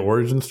Spider-Man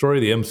origin story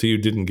the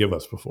MCU didn't give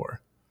us before.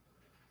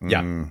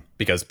 Yeah,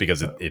 because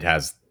it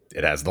has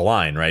the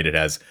line, right? It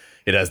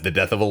has the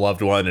death of a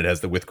loved one. It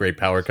has the with great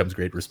power comes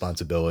great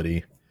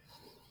responsibility.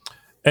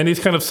 And he's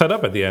kind of set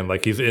up at the end.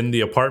 Like he's in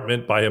the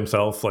apartment by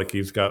himself. Like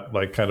he's got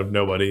like kind of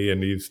nobody.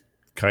 And he's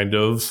kind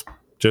of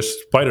just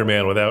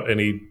Spider-Man without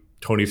any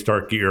Tony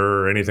Stark gear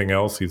or anything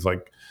else. He's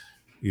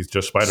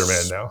just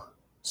Spider-Man now.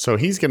 So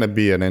he's going to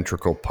be an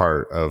integral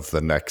part of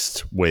the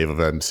next wave of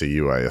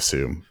MCU, I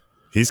assume.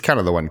 He's kind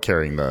of the one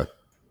carrying the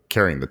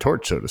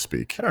torch, so to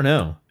speak. I don't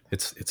know.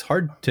 It's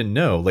hard to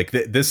know. Like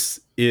this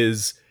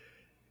is...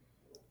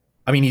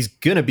 I mean, he's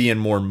going to be in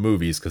more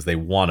movies because they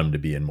want him to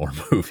be in more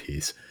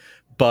movies.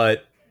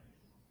 But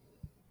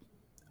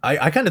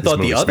I kind of thought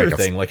the other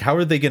thing, like, how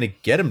are they going to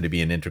get him to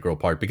be an integral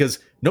part? Because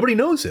nobody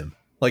knows him.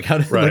 Like, how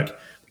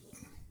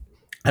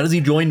does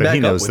he join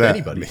back up with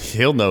anybody?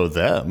 He'll know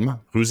them.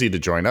 Who's he to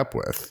join up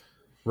with?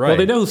 Right. Well,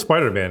 they know who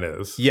Spider-Man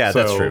is. Yeah,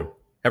 that's true.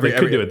 They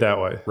could do it that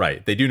way.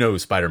 Right. They do know who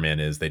Spider-Man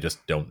is. They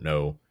just don't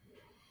know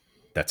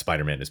that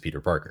Spider-Man is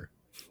Peter Parker.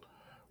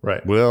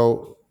 Right.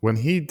 Well, when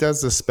he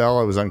does the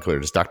spell, it was unclear.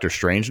 Does Doctor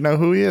Strange know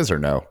who he is or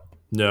no?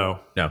 No,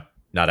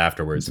 not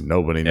afterwards.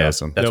 Nobody knows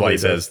him. That's why he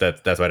says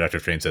that. That's why Doctor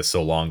Strange says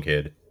 "so long,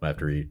 kid."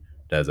 After he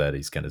does that,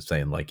 he's kind of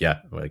saying like, "Yeah,"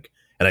 like,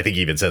 and I think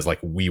he even says like,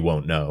 "We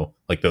won't know."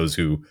 Like those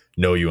who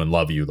know you and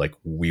love you, like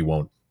we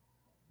won't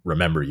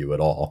remember you at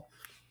all.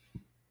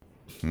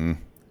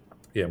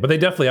 Yeah, but they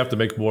definitely have to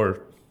make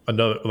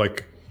another.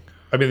 Like,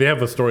 I mean, they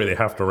have a story they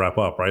have to wrap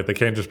up, right? They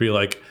can't just be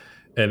like,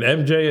 and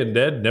MJ and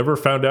Ned never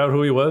found out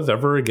who he was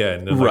ever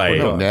again. And right.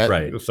 Like,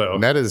 right. So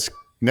Ned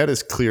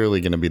is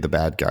clearly going to be the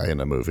bad guy in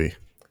a movie.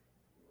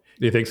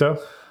 Do you think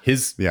so?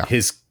 His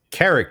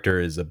character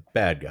is a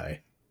bad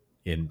guy.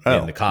 in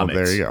Oh, the comics.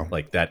 well, there you go.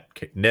 Like that,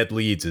 Ned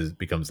Leeds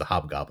becomes the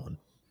Hobgoblin.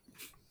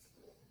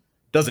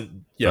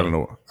 Doesn't I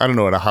don't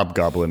know what a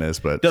hobgoblin is,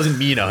 but doesn't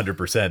mean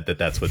 100% that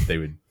that's what they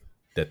would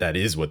that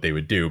is what they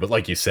would do. But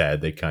like you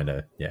said, they kind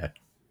of I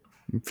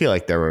feel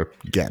like they were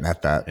getting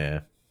at that. yeah.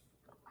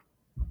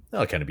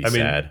 That'll kind of be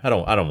sad. I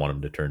don't want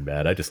him to turn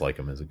bad. I just like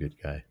him as a good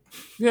guy.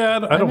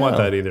 Yeah, I don't want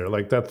that either.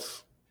 Like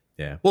that's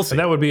Yeah, we'll see. and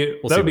that would be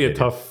a do.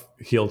 tough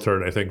heel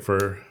turn, I think,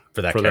 for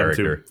that them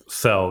character to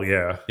sell.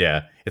 Yeah,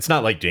 Yeah, it's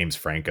not like James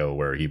Franco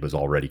where he was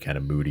already kind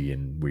of moody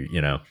and we,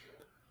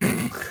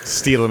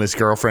 Stealing his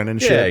girlfriend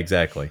and shit. Yeah,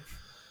 exactly.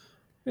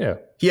 yeah.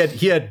 He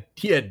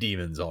had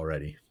demons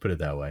already. Put it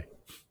that way.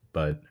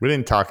 But We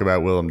didn't talk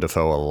about Willem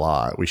Dafoe a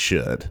lot. We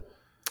should.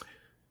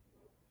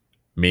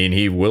 I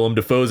mean, Willem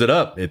Dafoe's it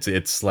up.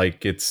 It's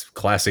like it's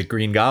classic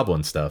Green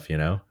Goblin stuff,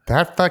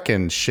 That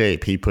fucking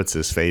shape he puts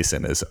his face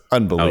in is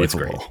unbelievable. Oh, it's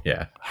great.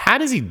 Yeah, How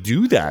does he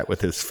do that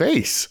with his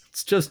face?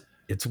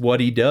 it's what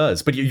he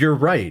does. But you're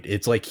right.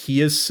 It's like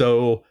he's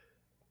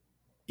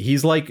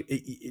like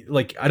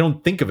I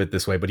don't think of it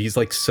this way, but he's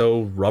like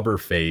so rubber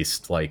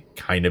faced, like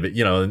kind of,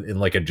 in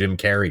like a Jim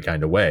Carrey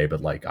kind of way,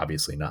 but like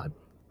obviously not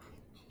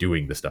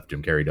doing the stuff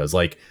Jim Carrey does.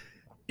 Like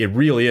it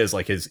really is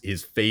like his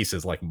face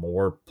is like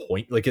more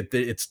point. Like it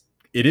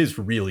is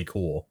really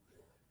cool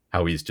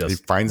how he's just He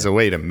finds a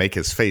way to make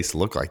his face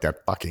look like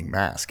that fucking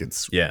mask.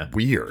 It's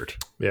weird.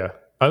 Yeah,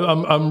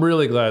 I'm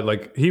really glad.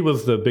 Like he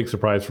was the big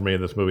surprise for me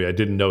in this movie. I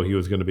didn't know he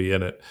was going to be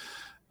in it,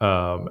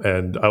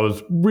 and I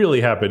was really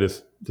happy to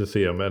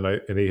see him.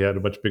 And he had a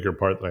much bigger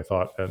part than I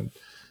thought. And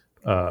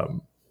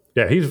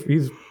yeah,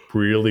 he's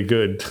really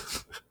good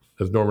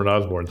as Norman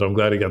Osborn. So I'm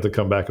glad he got to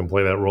come back and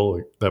play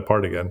that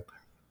part again.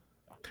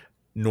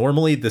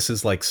 Normally this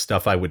is like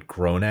stuff I would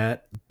groan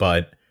at,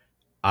 but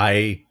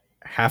I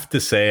have to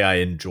say I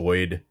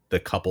enjoyed the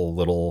couple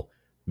little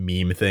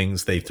meme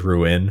things they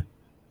threw in.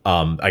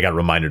 I got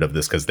reminded of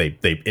this because they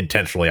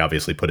intentionally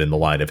obviously put in the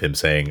line of him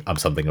saying I'm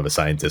something of a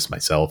scientist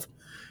myself,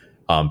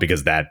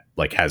 because that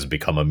like has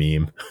become a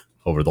meme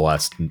over the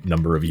last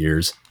number of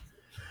years.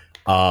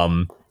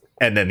 And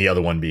then the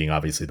other one being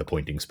obviously the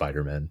pointing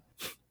Spider-Man,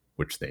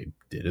 which they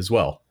did as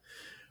well.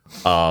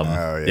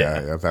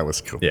 Yeah, that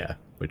was cool. Yeah,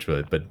 which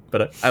was,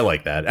 but I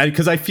like that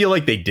because I feel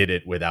like they did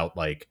it without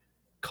like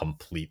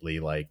completely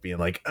like being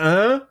like,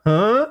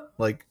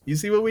 like you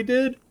see what we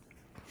did.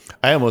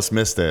 I almost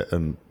missed it,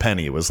 and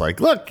Penny was like,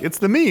 "Look, it's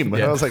the meme,"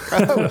 and I was like,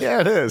 "Oh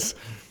yeah, it is."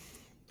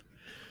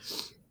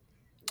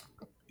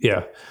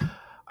 Yeah,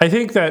 I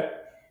think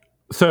that.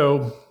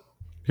 So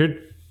here,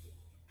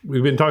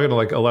 we've been talking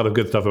like a lot of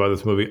good stuff about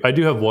this movie. I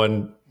do have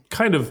one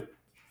kind of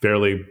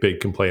fairly big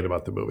complaint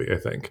about the movie. I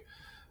think.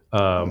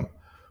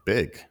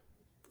 Big.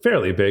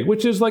 Fairly big,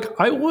 which is like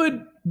I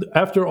would,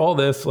 after all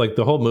this, like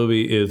the whole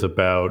movie is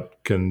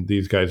about, can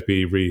these guys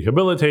be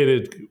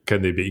rehabilitated?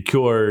 Can they be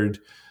cured?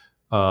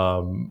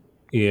 And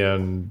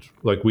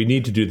like, we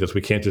need to do this. We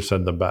can't just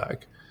send them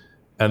back.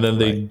 And then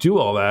they do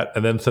all that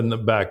and then send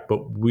them back,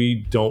 but we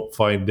don't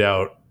find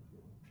out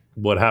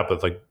what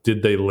happens. Like,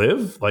 did they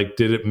live? Like,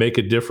 did it make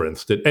a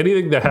difference? Did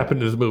anything that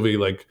happened in this movie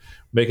like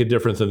make a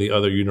difference in the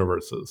other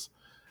universes?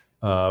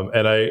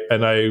 And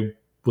I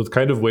was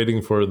kind of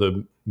waiting for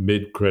the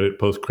mid-credit,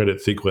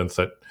 post-credit sequence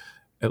that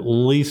at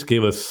least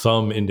gave us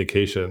some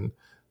indication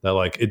that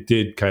like it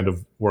did kind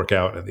of work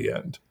out in the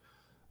end.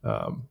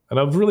 And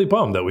I was really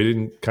bummed that we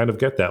didn't kind of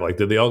get that. Like,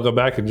 did they all go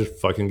back and just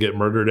fucking get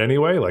murdered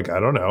anyway? Like, I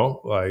don't know.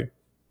 Like,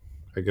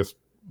 I guess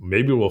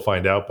maybe we'll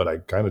find out, but I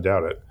kind of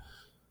doubt it.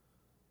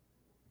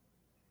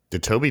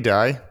 Did Toby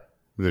die?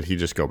 Or did he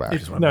just go back?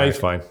 No, he's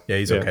fine. Yeah,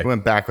 he's okay. He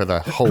went back with a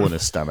hole in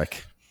his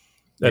stomach.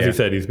 As you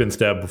said, he's been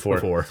stabbed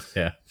before.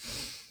 Yeah.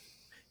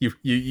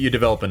 You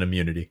develop an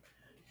immunity.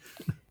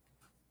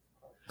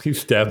 He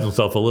stabs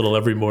himself a little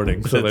every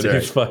morning so that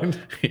he's fine.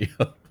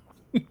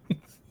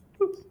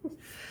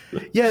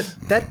 Yeah,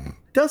 that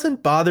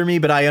doesn't bother me,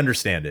 but I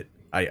understand it.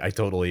 I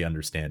totally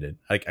understand it.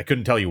 I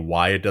couldn't tell you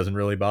why it doesn't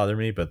really bother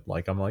me, but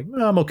like I'm like,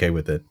 I'm okay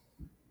with it.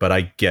 But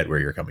I get where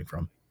you're coming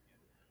from.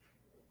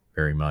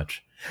 Very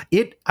much.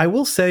 I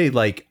will say,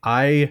 like,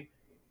 the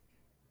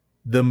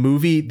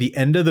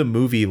end of the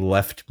movie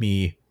left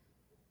me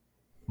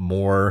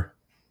more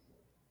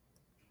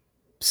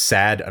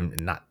sad.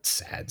 I'm not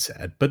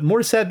sad, but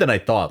more sad than I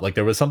thought. Like,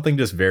 there was something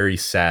just very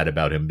sad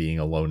about him being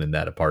alone in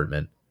that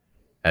apartment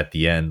at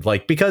the end.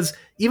 Like, because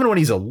even when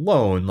he's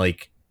alone,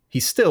 like,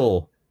 he's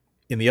still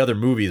in the other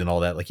movies and all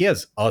that. Like, he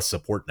has a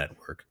support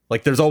network.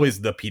 Like, there's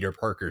always the Peter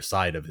Parker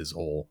side of his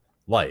whole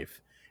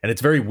life. And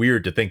it's very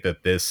weird to think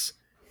that this,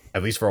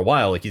 at least for a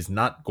while, like, he's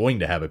not going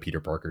to have a Peter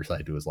Parker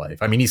side to his life.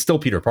 I mean, he's still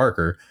Peter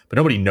Parker, but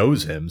nobody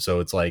knows him.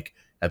 So it's like,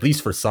 at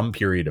least for some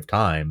period of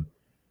time,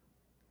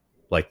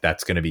 like,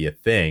 that's going to be a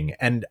thing.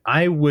 And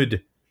I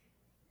would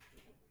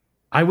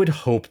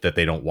hope that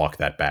they don't walk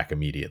that back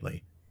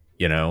immediately.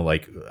 You know,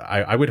 like,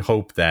 I would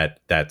hope that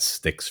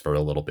sticks for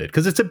a little bit,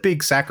 because it's a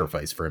big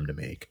sacrifice for him to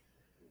make.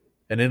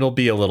 And it'll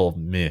be a little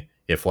meh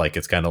if, like,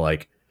 it's kind of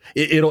like,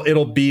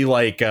 it'll be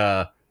like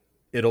to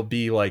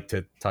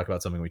talk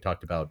about something we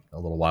talked about a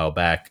little while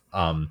back.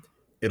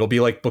 it'll be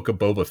like Book of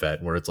Boba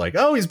Fett, where it's like,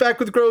 oh, he's back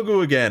with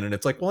Grogu again, and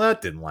it's like, well,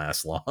 that didn't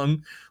last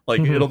long.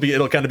 Like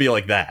it'll kind of be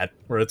like that,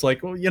 where it's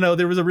like, well,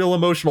 there was a real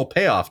emotional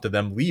payoff to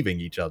them leaving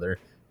each other,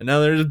 and now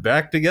they're just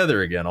back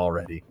together again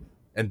already,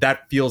 and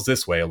that feels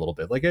this way a little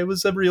bit. Like it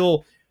was a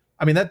real,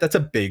 I mean, that's a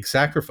big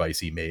sacrifice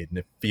he made, and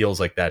it feels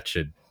like that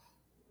should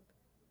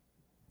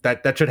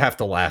have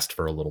to last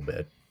for a little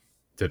bit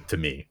to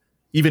me.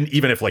 Even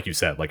if, like you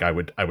said, like I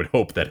would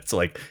hope that it's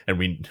like, and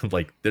we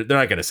like they're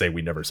not going to say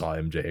we never saw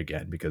MJ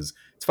again, because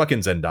it's fucking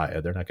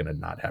Zendaya. They're not going to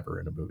not have her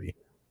in a movie.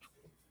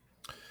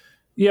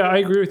 Yeah, I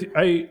agree with you.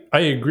 I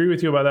agree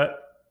with you about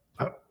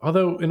that.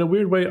 Although in a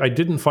weird way, I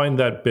didn't find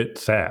that bit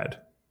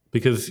sad,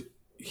 because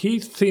he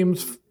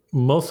seems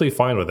mostly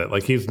fine with it.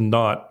 Like he's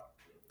not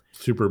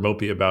super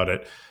mopey about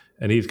it,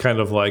 and he's kind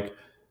of like,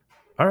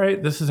 all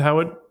right, this is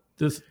how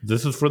this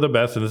is for the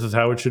best, and this is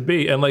how it should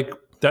be. And like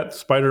that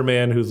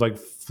Spider-Man who's like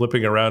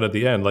flipping around at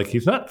the end, like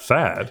he's not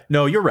sad.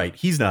 No, you're right.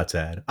 He's not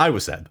sad. I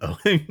was sad though.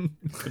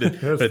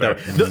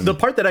 The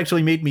part that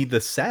actually made me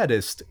the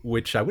saddest,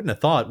 which I wouldn't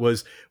have thought,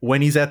 was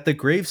when he's at the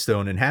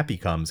gravestone and Happy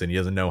comes and he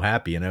doesn't know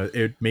Happy, and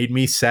it made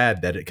me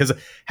sad that because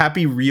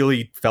Happy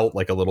really felt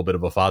like a little bit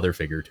of a father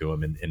figure to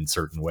him in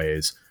certain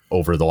ways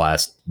over the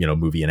last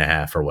movie and a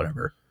half or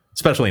whatever,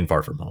 especially in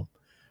Far From Home.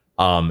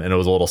 And it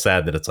was a little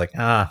sad that it's like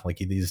like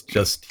he's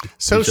just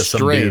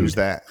strange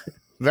that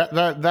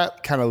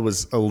kind of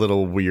was a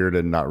little weird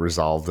and not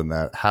resolved, in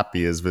that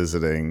Happy is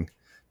visiting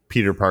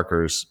Peter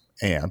Parker's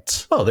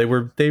aunt. Well, they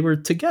were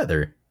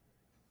together.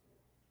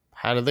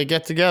 How did they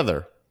get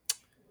together?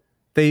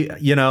 They,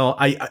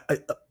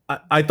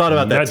 I thought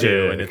about that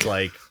too, and it's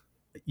like,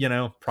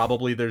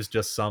 probably there's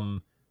just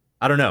some,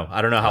 I don't know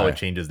how it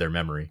changes their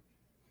memory,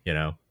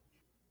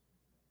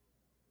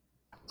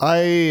 I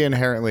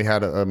inherently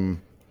had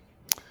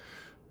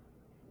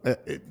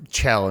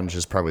challenge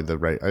is probably the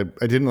right. I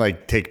didn't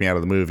like take me out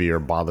of the movie or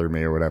bother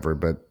me or whatever,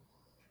 but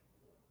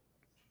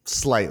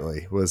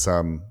slightly was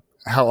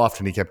how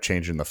often he kept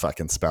changing the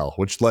fucking spell,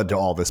 which led to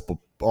all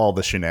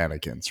the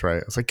shenanigans.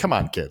 Right? It's like, come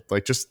on, kid,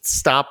 like just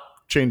stop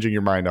changing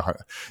your mind.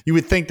 You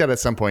would think that at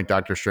some point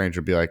Doctor Strange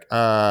would be like,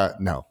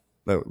 no,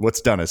 what's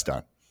done is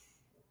done.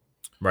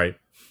 Right.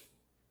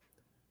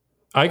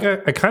 I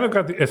kind of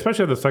got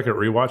especially on the second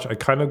rewatch, I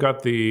kind of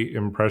got the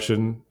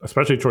impression,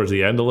 especially towards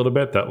the end a little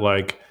bit, that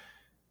like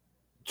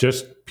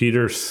just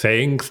Peter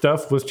saying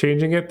stuff was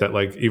changing it, that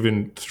like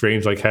even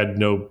Strange like had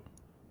no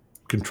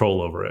control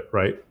over it,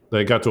 right?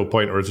 They got to a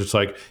point where it's just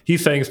like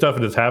he's saying stuff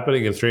and it's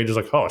happening, and Strange is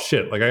like, oh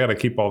shit, like I gotta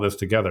keep all this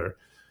together,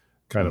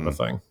 kind of a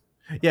thing.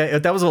 Yeah,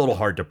 that was a little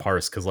hard to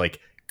parse, because like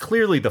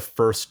clearly the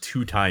first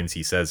two times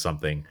he says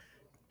something,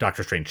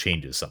 Doctor Strange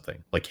changes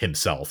something, like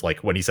himself. Like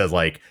when he says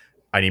like,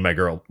 I need my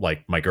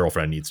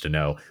girlfriend needs to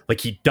know,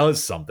 like he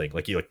does something,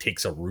 like he like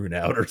takes a rune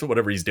out or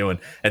whatever he's doing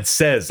and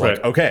says like,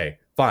 right, okay,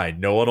 fine,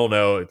 no one will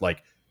know,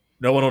 like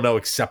no one will know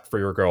except for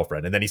your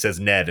girlfriend. And then he says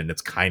Ned, and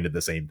it's kind of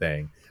the same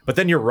thing. But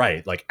then you're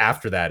right, like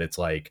after that it's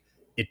like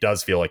it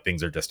does feel like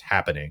things are just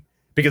happening,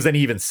 because then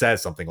he even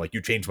says something like,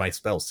 you changed my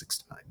spell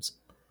 6 times,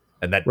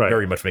 and that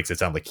very much makes it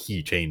sound like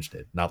he changed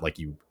it, not like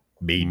you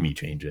made me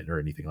change it or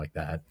anything like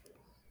that.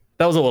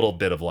 That was a little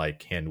bit of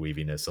like hand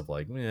weaviness of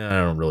like, I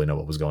don't really know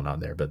what was going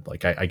on there, but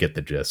like I get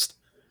the gist.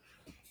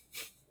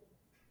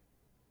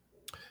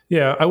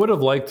 Yeah, I would have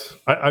liked.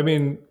 I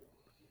mean,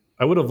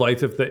 I would have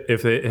liked if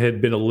it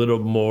had been a little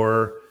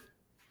more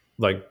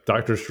like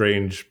Doctor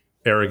Strange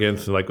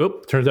arrogance and like,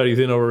 oh, turns out he's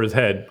in over his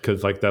head,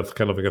 because like that's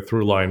kind of like a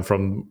through line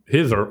from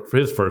his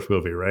first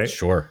movie, right?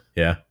 Sure,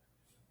 yeah.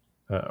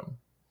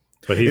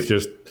 But he's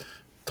just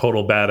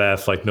total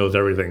badass, like knows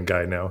everything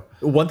guy now.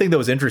 One thing that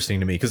was interesting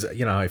to me, because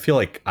I feel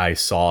like I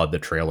saw the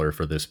trailer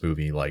for this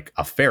movie like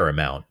a fair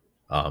amount,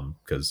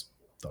 because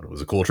thought it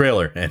was a cool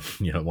trailer and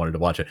wanted to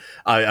watch it.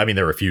 I mean,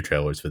 there were a few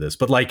trailers for this,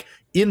 but like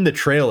in the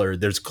trailer,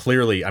 there's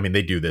clearly, I mean,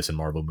 they do this in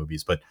Marvel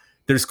movies, but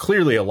there's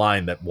clearly a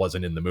line that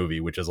wasn't in the movie,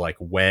 which is like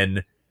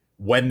when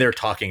they're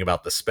talking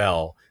about the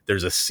spell,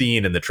 there's a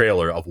scene in the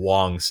trailer of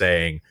Wong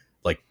saying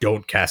like,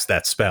 don't cast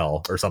that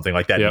spell or something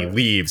like that. Yep. And he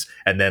leaves,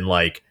 and then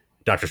like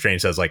Doctor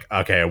Strange says like,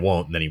 okay, I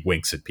won't, and then he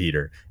winks at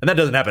Peter, and that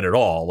doesn't happen at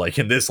all. Like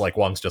in this, like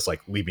Wong's just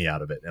like, leave me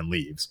out of it, and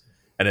leaves.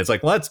 And it's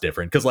like, well, that's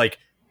different, because like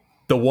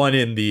the one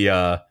in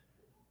the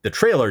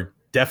trailer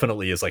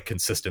definitely is like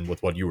consistent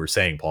with what you were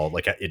saying, Paul.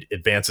 Like it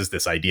advances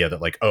this idea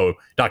that like, oh,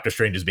 Doctor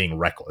Strange is being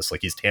reckless,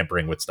 like he's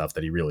tampering with stuff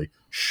that he really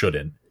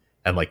shouldn't,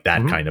 and like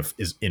that kind of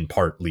is in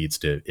part leads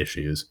to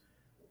issues.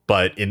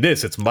 But in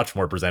this, it's much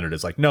more presented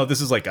as like, no, this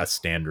is like a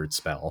standard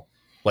spell.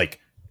 Like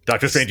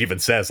Doctor Strange even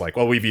says like,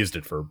 well, we've used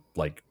it for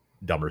like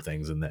dumber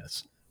things in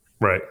this.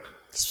 Right.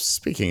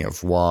 Speaking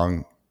of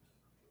Wong,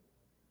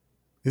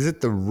 is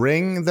it the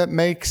ring that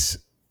makes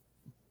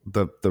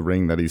the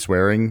ring that he's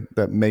wearing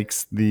that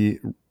makes the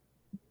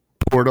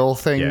portal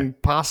thing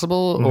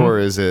possible, or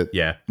is it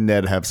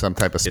Ned have some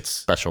type of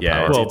special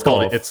power? Well, it's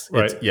called it's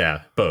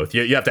both.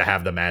 You have to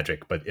have the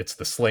magic, but it's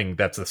the sling.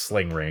 That's the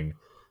sling ring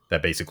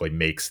that basically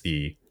makes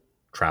the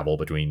travel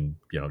between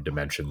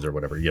dimensions or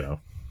whatever,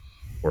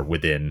 or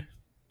within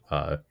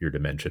your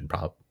dimension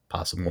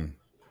possible.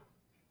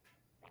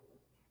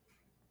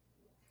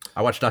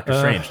 I watched Doctor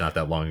Strange not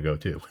that long ago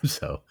too.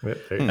 So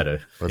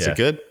Was it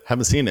good?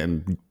 Haven't seen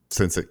it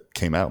since it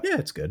came out. Yeah,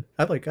 it's good.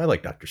 I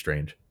like Doctor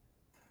Strange.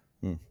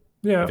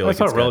 Yeah, I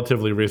saw it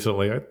relatively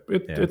recently.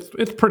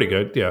 It's pretty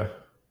good. Yeah.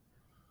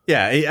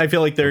 Yeah, I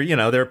feel like there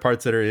are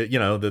parts that are,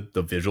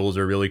 the visuals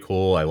are really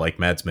cool. I like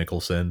Mads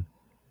Mikkelsen.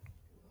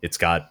 It's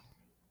got,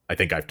 I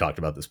think I've talked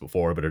about this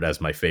before, but it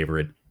has my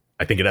favorite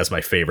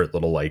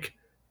little like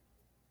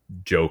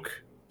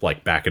joke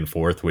like back and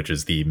forth, which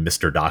is the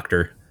Mr.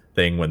 Doctor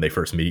thing when they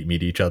first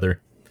meet each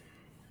other.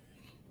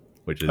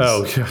 Which is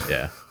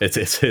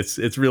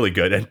it's really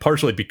good, and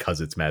partially because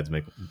it's Mads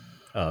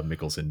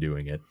Mikkelsen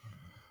doing it.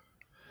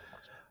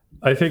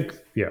 I think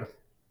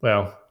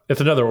well,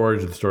 it's another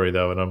origin story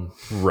though, and I'm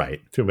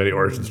too many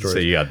origin stories. So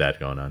you got that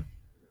going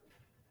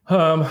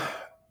on.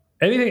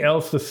 Anything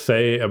else to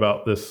say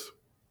about this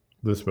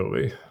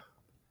movie?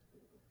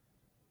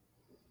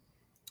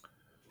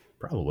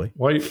 Probably.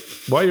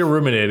 While you're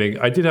ruminating,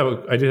 I did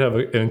have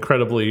an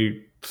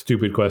incredibly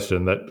stupid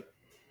question that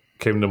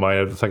came to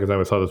mind the second time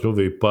I saw this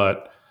movie,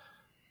 but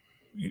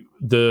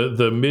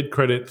the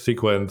mid-credit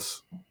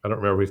sequence, I don't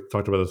remember if we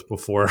talked about this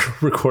before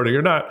recording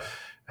or not,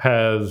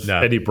 has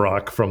Eddie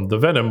Brock from the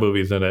Venom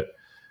movies in it.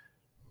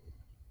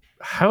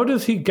 How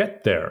does he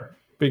get there?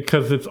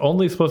 Because it's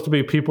only supposed to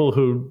be people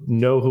who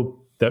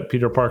know that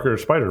Peter Parker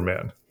is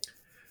Spider-Man.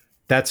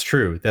 That's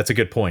true. That's a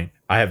good point.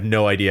 I have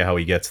no idea how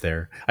he gets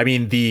there. I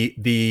mean,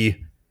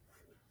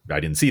 I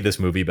didn't see this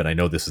movie, but I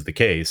know this is the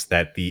case,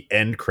 that the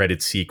end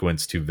credit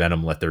sequence to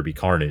Venom Let There Be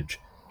Carnage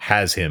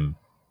has him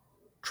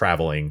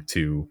traveling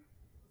to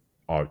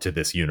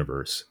this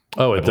universe.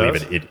 Oh, it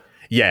does?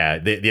 Yeah,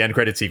 the end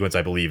credit sequence,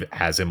 I believe,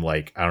 has him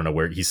like, I don't know,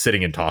 where he's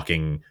sitting and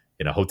talking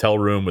in a hotel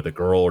room with a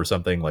girl or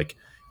something, like,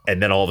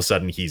 and then all of a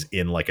sudden he's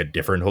in like a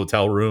different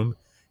hotel room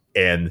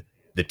and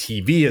the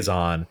TV is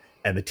on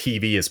and the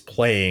TV is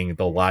playing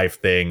the live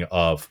thing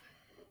of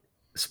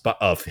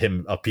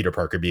Peter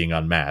Parker being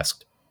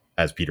unmasked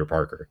as Peter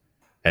Parker.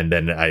 And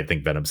then I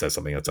think Venom says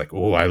something that's like,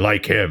 "Oh, I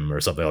like him," or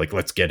something like,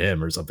 "Let's get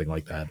him," or something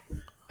like that.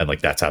 And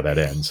like, that's how that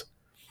ends.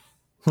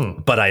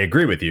 But I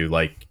agree with you.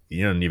 Like,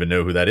 you don't even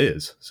know who that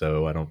is.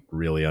 So I don't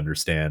really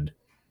understand.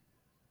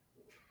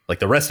 Like,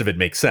 the rest of it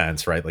makes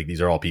sense, right? Like,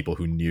 these are all people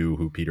who knew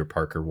who Peter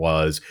Parker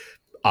was.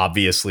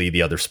 Obviously,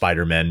 the other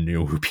Spider-Men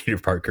knew who Peter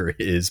Parker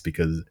is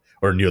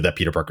or knew that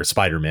Peter Parker's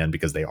Spider-Man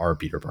because they are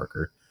Peter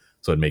Parker.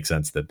 So it makes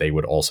sense that they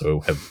would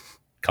also have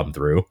come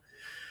through.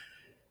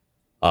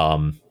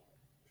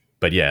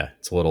 But yeah,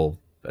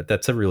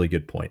 that's a really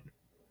good point.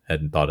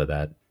 Hadn't thought of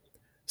that.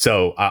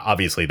 So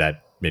obviously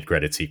that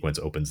mid-credit sequence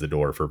opens the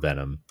door for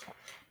Venom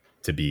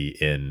to be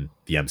in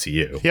the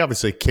MCU. He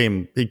obviously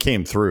came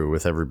through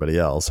with everybody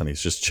else, and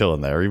he's just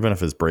chilling there. Even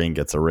if his brain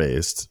gets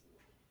erased,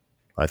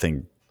 I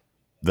think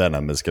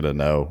Venom is going to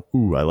know,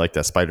 ooh, I like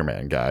that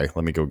Spider-Man guy.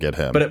 Let me go get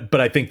him. But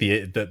I think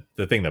the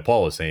thing that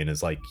Paul is saying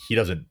is, like, he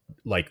doesn't,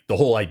 like, the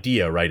whole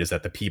idea, right, is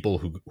that the people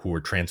who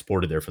were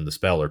transported there from the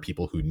spell are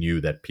people who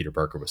knew that Peter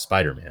Parker was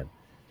Spider-Man.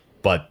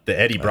 But the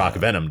Eddie Brock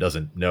Venom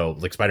doesn't know,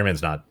 like,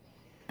 Spider-Man's not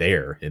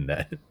there in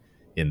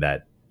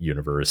that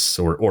universe,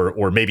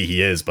 or maybe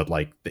he is, but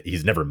like,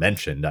 he's never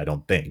mentioned, I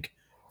don't think,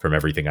 from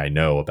everything I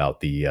know about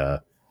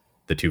the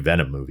two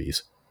Venom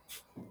movies.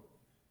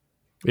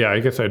 Yeah, I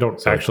guess I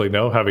don't actually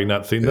know, having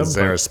not seen them. Is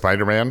there a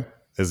Spider-Man?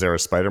 Is there a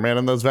Spider-Man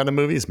in those Venom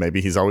movies?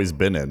 Maybe he's always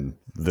been in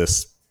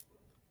this.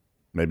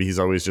 Maybe he's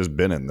always just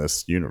been in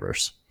this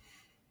universe.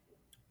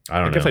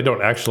 I guess I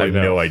don't actually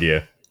know. No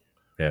idea.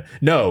 Yeah,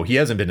 no, he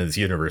hasn't been in this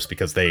universe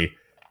because they,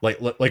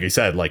 like I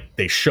said, like,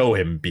 they show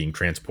him being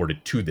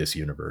transported to this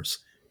universe,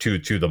 to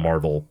the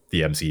Marvel,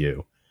 the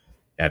MCU,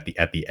 at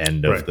the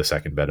end of the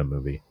second Venom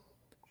movie.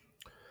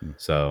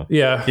 So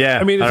yeah.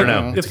 I mean, I don't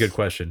know. It's a good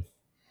question.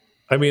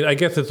 I mean, I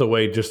guess it's a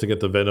way just to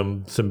get the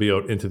Venom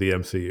symbiote into the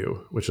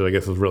MCU, which I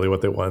guess is really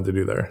what they wanted to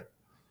do there.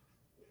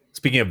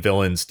 Speaking of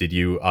villains, did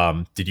you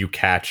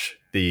catch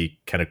the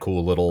kind of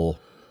cool little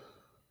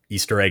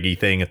Easter eggy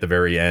thing at the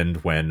very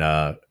end when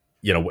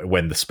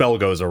when the spell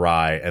goes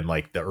awry and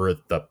like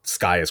the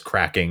sky is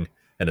cracking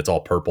and it's all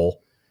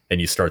purple and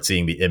you start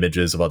seeing the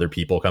images of other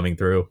people coming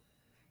through,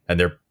 and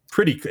they're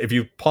pretty, if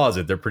you pause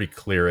it, they're pretty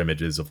clear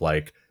images of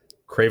like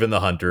Kraven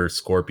the Hunter,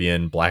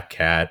 Scorpion, Black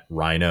Cat,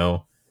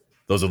 Rhino.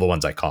 Those are the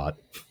ones I caught.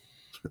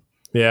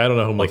 Yeah, I don't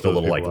know who like the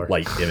little like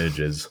light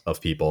images of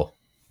people.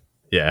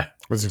 Yeah.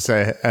 What's it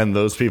say? And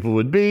those people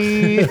would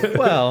be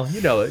well,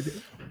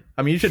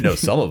 I mean, you should know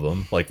some of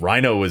them. Like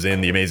Rhino was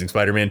in The Amazing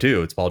Spider-Man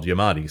 2. It's Paul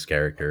Giamatti's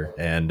character,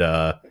 and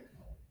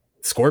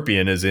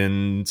Scorpion is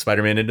in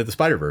Spider-Man Into the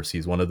Spider-Verse.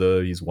 He's one of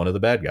the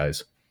bad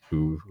guys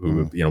who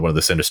one of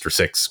the Sinister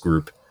Six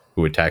group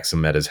who attacks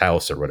him at his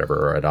house or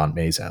whatever, or at Aunt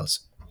May's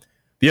house.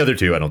 The other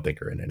two I don't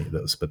think are in any of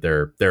those, but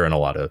they're in a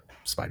lot of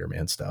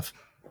Spider-Man stuff.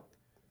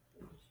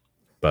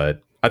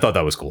 But I thought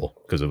that was cool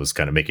because it was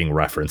kind of making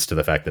reference to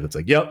the fact that it's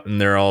like, yep, and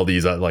there are all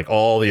these like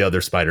all the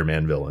other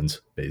Spider-Man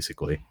villains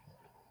basically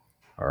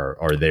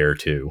are there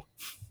too.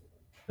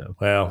 So.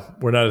 Well,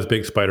 we're not as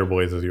big Spider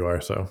Boys as you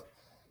are, so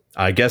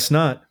I guess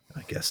not.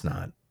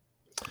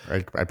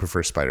 I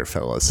prefer Spider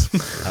Fellas.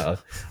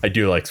 I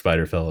do like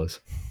Spider Fellas.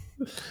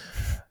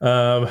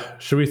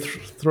 Should we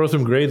throw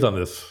some grades on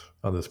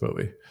this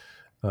movie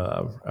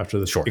after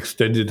this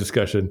extended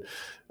discussion?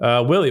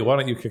 Willie, why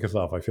don't you kick us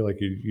off? I feel like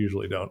you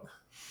usually don't.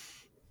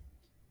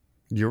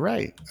 You're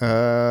right.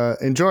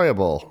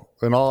 Enjoyable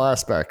in all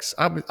aspects.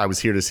 I was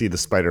here to see the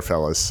Spider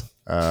Fellas,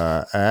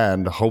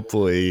 and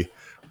hopefully,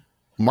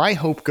 my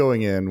hope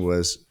going in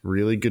was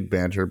really good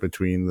banter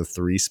between the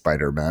three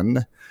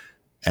Spider-Men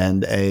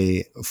and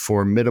a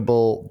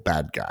formidable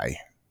bad guy,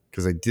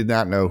 because I did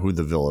not know who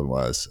the villain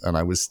was, and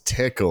I was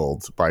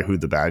tickled by who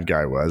the bad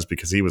guy was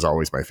because he was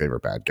always my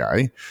favorite bad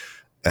guy,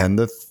 and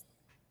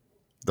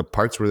the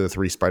parts where the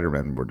three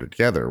Spider-Men were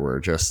together were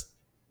just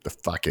the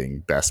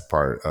fucking best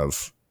part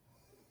of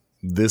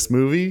this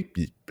movie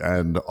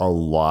and a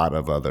lot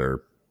of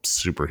other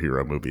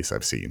superhero movies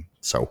I've seen.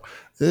 So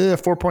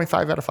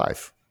 4.5 out of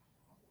 5.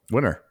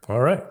 Winner. All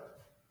right.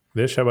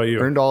 Vish, how about you?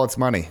 Earned all its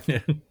money.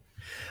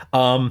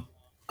 I'm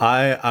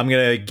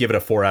gonna give it a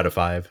 4 out of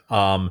 5.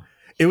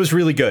 It was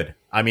really good.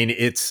 I mean,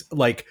 it's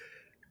like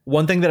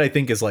one thing that I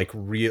think is like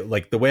real,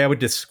 like the way I would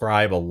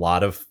describe a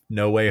lot of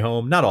No Way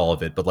Home, not all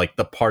of it, but like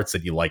the parts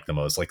that you like the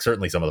most, like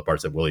certainly some of the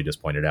parts that Willie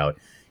just pointed out.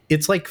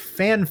 It's like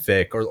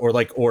fanfic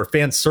or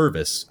fan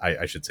service,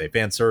 I should say,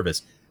 fan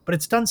service, but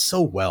it's done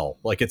so well.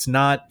 Like it's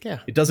not,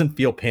 It doesn't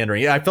feel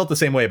pandering. I felt the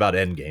same way about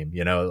Endgame,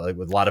 you know, like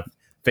with a lot of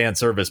fan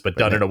service, but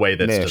done in a way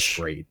that's just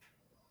great.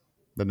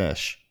 The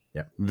niche.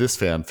 Yeah. This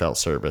fan felt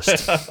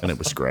serviced and it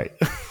was great.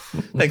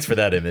 Thanks for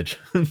that image.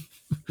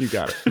 You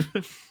got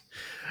it.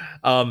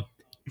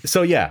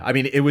 So yeah, I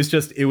mean, it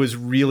was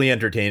really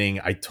entertaining.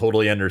 I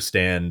totally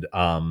understand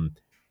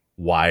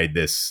why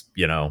this,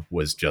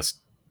 was just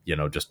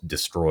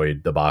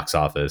destroyed the box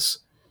office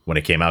when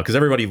it came out, because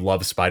everybody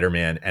loves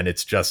Spider-Man, and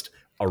it's just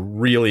a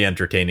really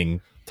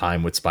entertaining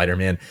time with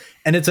Spider-Man,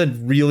 and it's a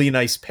really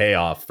nice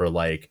payoff for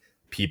like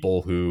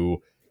people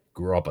who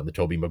grew up on the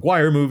Tobey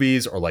Maguire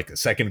movies, or like a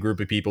second group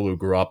of people who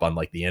grew up on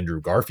like the Andrew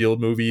Garfield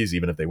movies,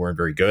 even if they weren't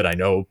very good. I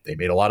know they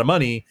made a lot of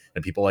money,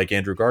 and people like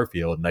Andrew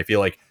Garfield, and I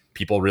feel like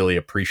people really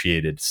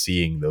appreciated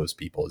seeing those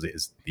people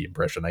is the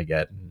impression I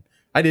get, and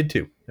I did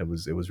too. It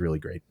was really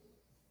great.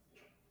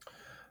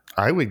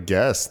 I would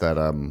guess that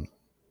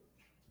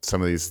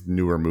some of these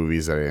newer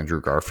movies that Andrew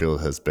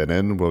Garfield has been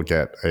in will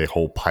get a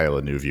whole pile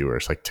of new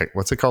viewers. Like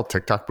what's it called?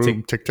 TikTok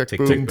Boom? Tick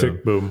Boom?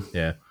 Tick Boom.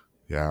 Yeah.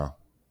 Yeah.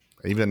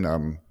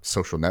 Even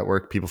Social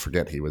Network. People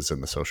forget he was in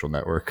the Social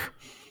Network.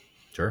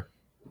 Sure.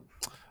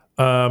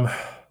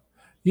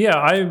 Yeah,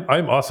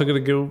 I'm also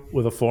going to go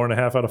with a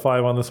 4.5 out of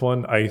 5 on this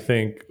one. I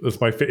think it's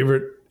my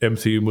favorite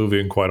MCU movie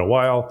in quite a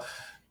while.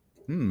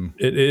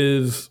 It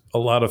is a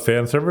lot of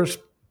fan service,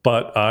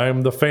 but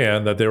I'm the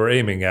fan that they were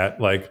aiming at.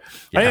 Like,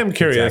 yeah, I am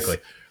curious. Exactly.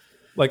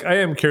 Like, I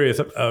am curious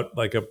about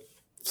like a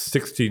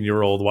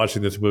 16-year-old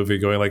watching this movie,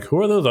 going like,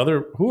 who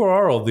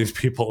are all these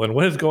people, and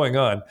what is going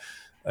on?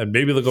 And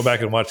maybe they'll go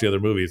back and watch the other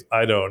movies.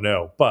 I don't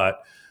know,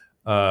 but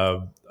I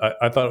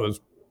thought it was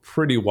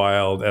pretty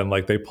wild, and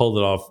like they pulled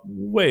it off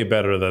way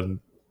better than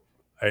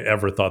I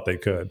ever thought they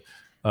could.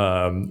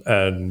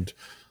 And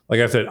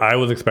like I said, I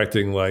was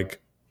expecting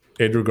like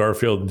Andrew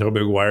Garfield and Tobey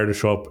Maguire to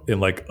show up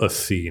in like a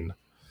scene,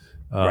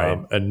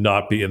 and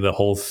not be in the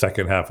whole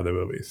second half of the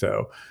movie.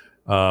 So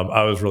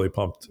I was really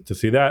pumped to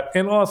see that.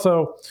 And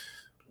also,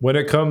 when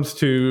it comes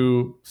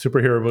to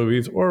superhero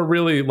movies, or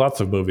really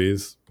lots of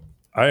movies,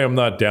 I am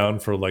not down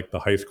for like the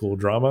high school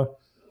drama.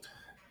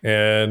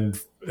 And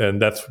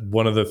that's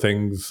one of the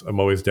things I'm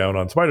always down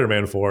on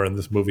Spider-Man for, and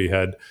this movie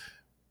had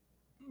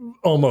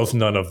almost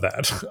none of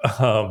that.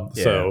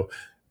 So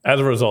as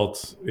a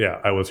result,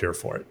 I was here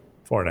for it.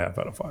 4.5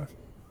 out of 5.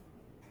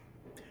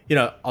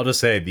 I'll just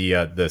say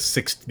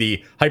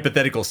the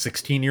hypothetical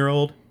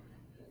 16-year-old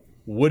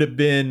would have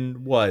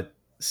been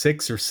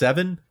 6 or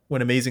 7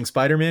 when Amazing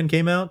Spider-Man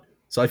came out.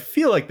 So I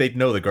feel like they'd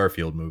know the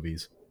Garfield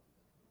movies.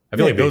 I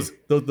feel like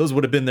those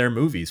would have been their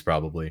movies,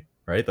 probably,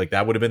 right? Like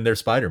that would have been their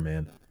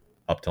Spider-Man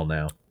up till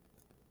now.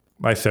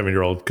 My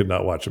 7-year-old could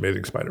not watch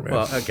Amazing Spider-Man.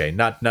 Well, okay,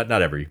 not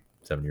every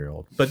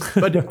 7-year-old, but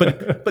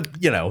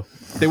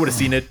they would have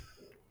seen it.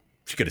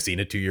 She could have seen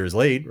it 2 years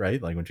late,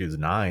 right? Like when she was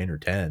 9 or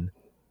 10.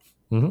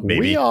 Mm-hmm. Maybe.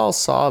 We all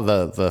saw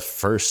the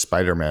first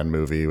Spider-Man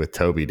movie with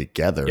Tobey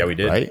together. Yeah, we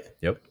did. Right?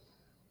 Yep.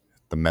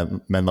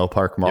 The Menlo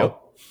Park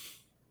Mall.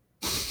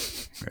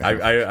 Yep.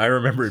 I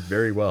remember it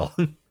very well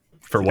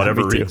for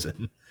whatever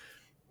reason.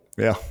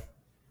 Yeah.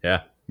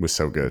 Yeah. It was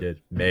so good. It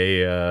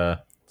did.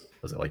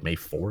 Was it like May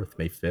 4th,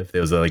 May 5th?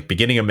 It was like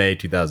beginning of May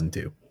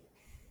 2002.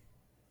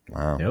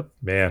 Wow. Yep.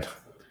 Man.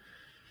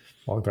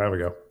 Long time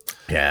ago.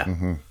 Yeah.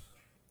 Mm-hmm.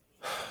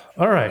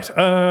 All right.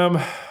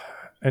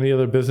 Any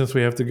other business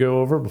we have to go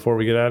over before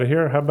we get out of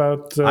here? How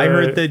about I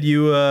heard that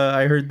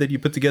you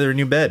put together a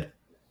new bed.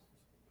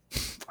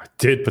 I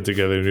did put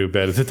together a new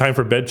bed. Is it time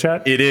for bed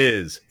chat? It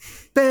is.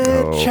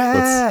 Bed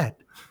chat.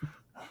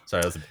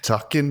 Sorry,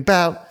 talking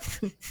about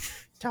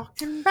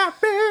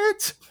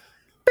beds.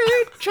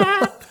 Bed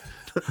chat.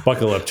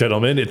 Buckle up,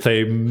 gentlemen. It's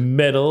a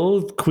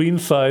metal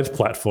queen-size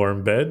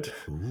platform bed.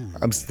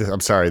 I'm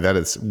sorry. That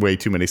is way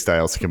too many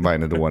styles to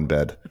combine into one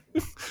bed.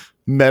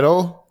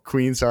 Metal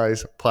queen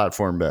size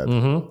platform bed.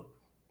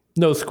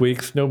 No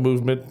squeaks, no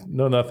movement,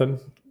 no nothing.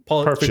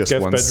 Paul, Perfect Just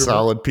guest one bedroom.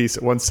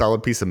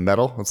 solid piece of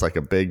metal. It's like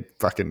a big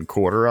fucking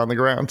quarter on the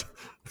ground.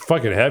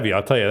 Fucking heavy,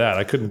 I'll tell you that.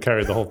 I couldn't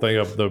carry the whole thing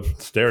up the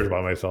stairs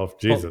by myself. Paul,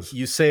 Jesus.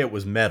 you say it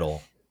was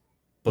metal,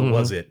 but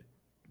was it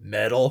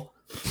metal?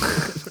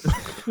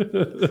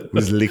 It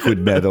was liquid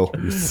metal.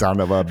 You son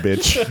of a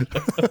bitch.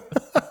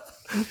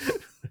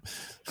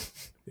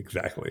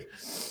 Exactly.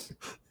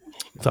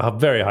 It's a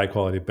very high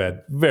quality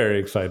bed. Very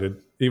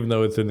excited, even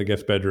though it's in the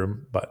guest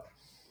bedroom. But,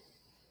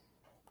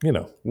 you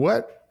know.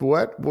 What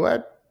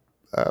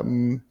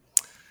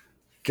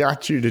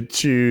got you to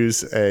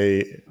choose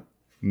a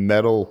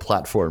metal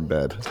platform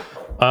bed?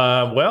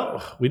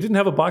 Well, we didn't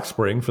have a box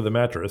spring for the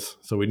mattress,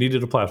 so we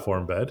needed a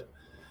platform bed.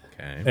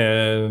 Okay.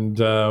 And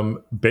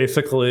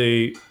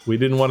basically, we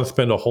didn't want to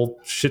spend a whole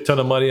shit ton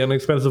of money on an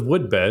expensive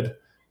wood bed.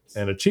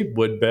 And a cheap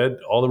wood bed,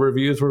 all the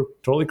reviews were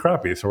totally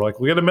crappy. So we're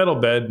like, we got a metal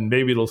bed, and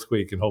maybe it'll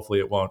squeak, and hopefully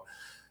it won't.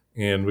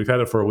 And we've had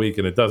it for a week,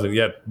 and it doesn't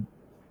yet.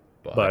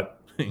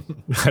 But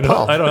I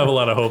don't have a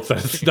lot of hopes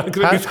that it's not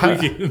going to be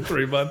squeaky in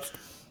 3 months.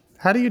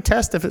 How do you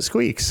test if it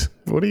squeaks?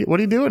 What are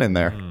you doing in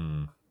there?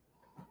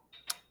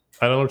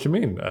 I don't know what you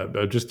mean.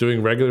 Just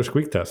doing regular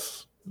squeak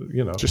tests.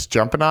 You know, Just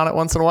jumping on it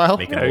once in a while?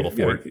 Making a little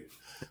fort.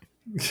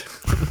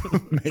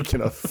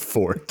 Making a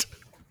fort.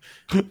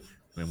 I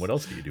mean, what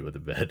else do you do with a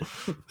bed?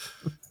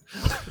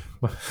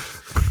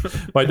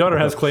 My daughter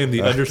has claimed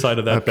the underside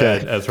of that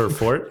bed as her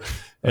fort,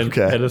 and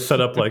has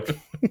set up like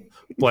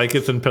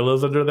blankets and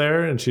pillows under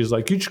there. And she's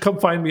like, "You should come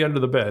find me under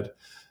the bed,"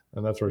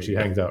 and that's where she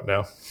hangs out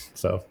now.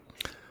 So,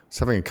 I was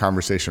having a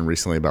conversation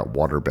recently about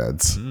water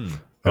beds, and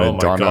Oh it my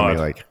dawned on me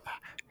God. like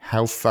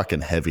how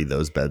fucking heavy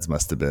those beds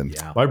must have been.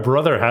 Yeah. my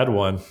brother had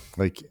one.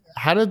 Like,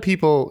 how did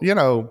people?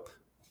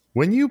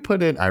 When you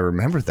put in, I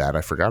remember that.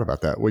 I forgot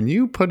about that. When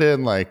you put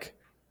in like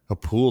a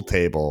pool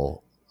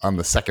table on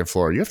the second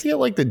floor, you have to get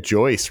like the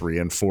joists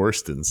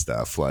reinforced and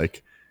stuff.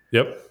 Like,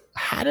 Yep,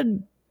 how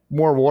did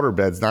more water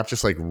beds not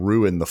just like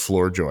ruin the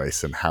floor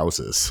joists in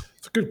houses?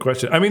 it's a good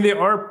question. I mean, they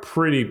are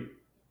pretty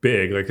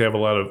big. Like they have a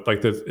lot of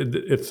like this.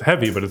 It's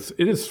heavy, but it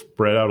is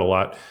spread out a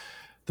lot.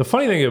 The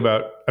funny thing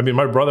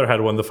my brother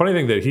had one. The funny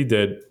thing that he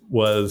did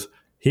was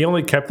he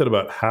only kept it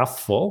about half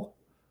full,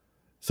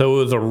 so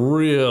it was a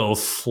real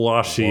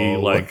sloshy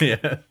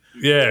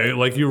yeah.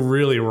 like you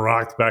really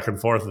rocked back and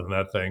forth in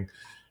that thing.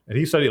 And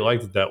he said he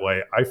liked it that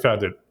way. I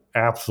found it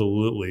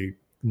absolutely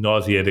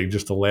nauseating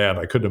just to lay on.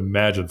 I couldn't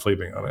imagine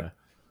sleeping on it.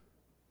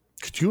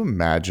 Could you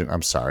imagine?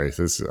 I'm sorry.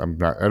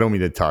 I don't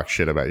mean to talk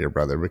shit about your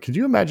brother, but could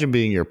you imagine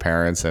being your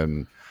parents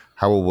and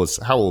how old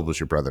was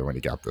your brother when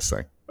he got this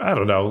thing? I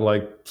don't know,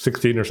 like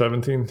 16 or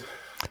 17.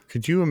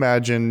 Could you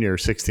imagine your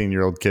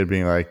 16-year-old kid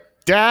being like,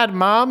 "Dad,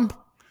 Mom,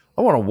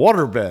 I want a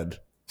water bed."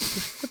 What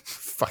the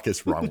fuck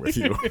is wrong with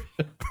you?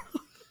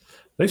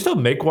 They still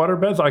make water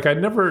beds. Like I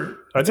never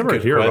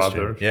good hear about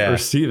question. them Yeah. or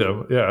see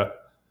them. Yeah.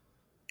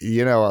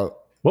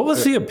 What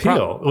was the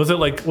appeal? Was it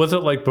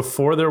like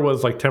before there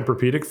was like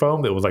Tempur-Pedic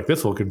foam that was like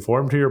this will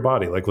conform to your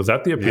body? Like was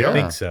that the appeal? I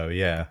think so,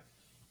 yeah.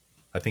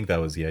 I think that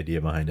was the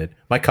idea behind it.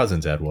 My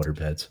cousins had water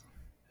beds.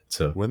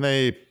 So when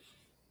they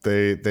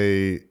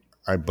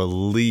I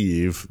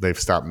believe they've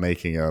stopped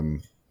making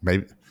them.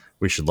 Maybe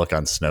we should look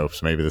on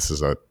Snopes. Maybe this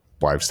is a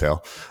wives'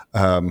 tale.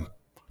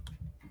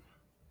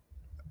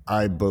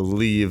 I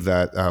believe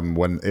that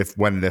when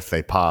and if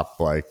they pop,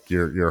 like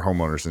your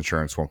homeowner's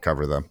insurance won't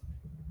cover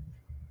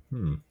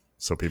them.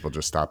 So people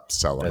just stop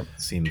selling that them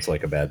seems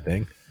like a bad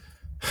thing.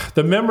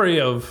 The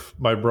memory of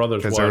my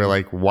brother's because one. they were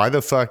like, "Why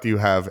the fuck do you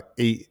have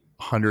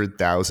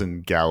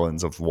 800,000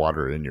 gallons of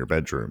water in your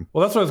bedroom?"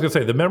 Well, that's what I was going to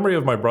say. The memory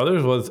of my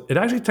brother's was it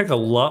actually took a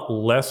lot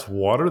less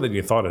water than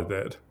you thought it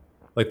did.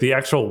 Like the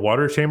actual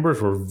water chambers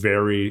were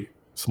very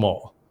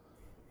small.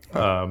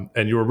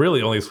 And you were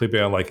really only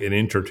sleeping on like an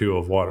inch or two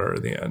of water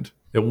in the end.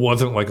 It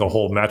wasn't like a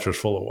whole mattress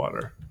full of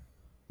water.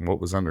 What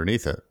was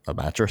underneath it? A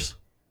mattress?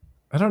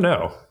 I don't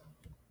know.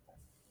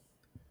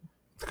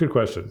 It's a good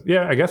question.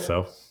 Yeah, I guess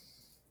so.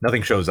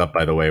 Nothing shows up,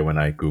 by the way, when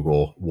I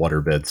Google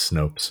waterbed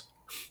Snopes.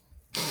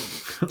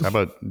 How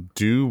about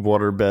do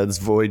water beds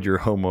void your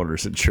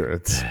homeowner's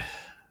insurance?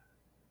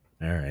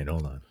 All right,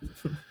 hold on.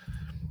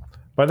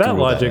 By that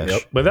Google logic,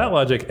 that. by that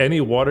logic, any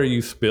water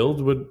you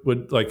spilled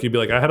would like you'd be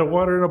like, I had a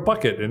water in a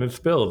bucket and it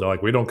spilled. They're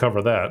like, we don't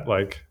cover that.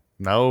 Like,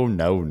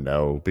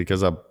 No,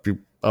 because a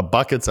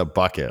bucket's a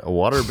bucket. A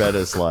water bed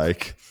is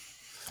like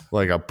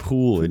a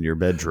pool in your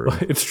bedroom.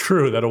 it's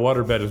true that a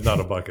water bed is not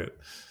a bucket.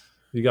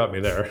 You got me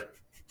there.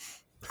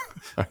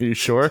 Are you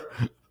sure?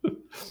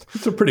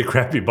 It's a pretty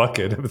crappy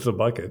bucket if it's a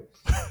bucket.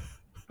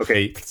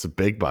 Okay, It's a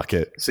big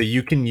bucket. so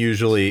you can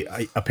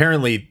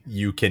apparently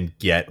you can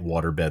get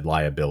waterbed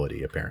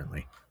liability,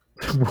 apparently.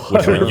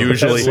 Which will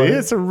usually See,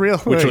 it's a real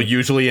thing. which will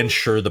usually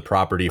insure the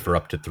property for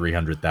up to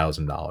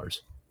 $300,000.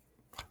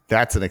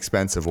 That's an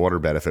expensive water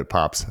bed if it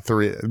pops.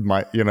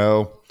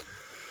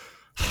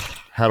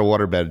 Had a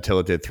waterbed until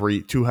it did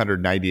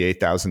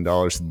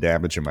 $298,000 in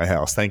damage in my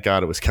house. Thank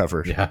God it was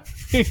covered. Yeah.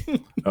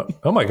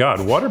 Oh my God.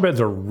 Waterbeds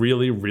are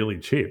really, really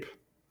cheap.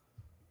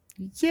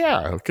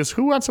 Yeah, because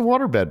who wants a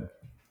waterbed?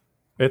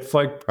 It's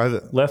like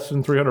less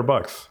than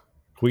 $300.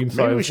 Queen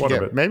size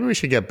waterbed. Maybe we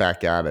should get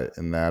back at it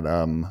in that,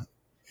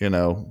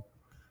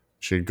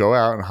 should go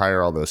out and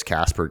hire all those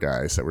Casper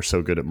guys that were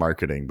so good at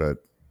marketing but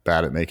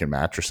bad at making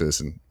mattresses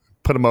and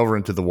put them over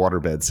into the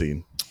waterbed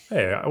scene.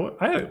 Hey,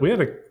 we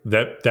had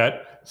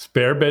that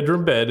spare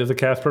bedroom bed is a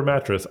Casper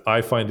mattress.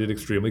 I find it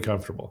extremely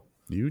comfortable.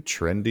 You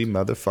trendy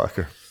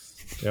motherfucker.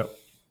 Yep.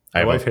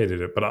 My wife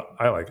hated it, but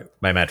I like it.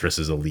 My mattress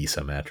is a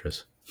Lisa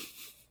mattress.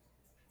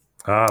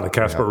 The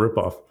Casper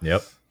ripoff.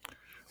 Yep.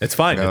 It's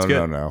fine. It's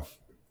good. No.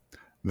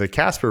 The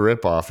Casper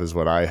ripoff is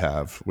what I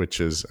have,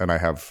 and I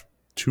have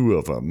two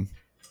of them.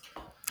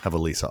 I have a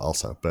Lisa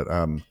also, but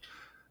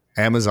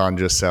Amazon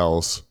just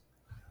sells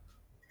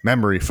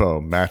memory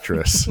foam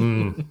mattress.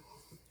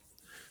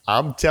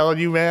 I'm telling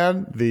you,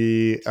 man,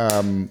 the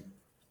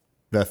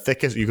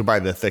thickest, you could buy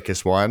the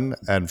thickest one,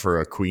 and for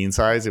a queen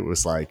size, it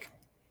was like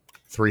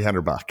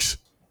 $300.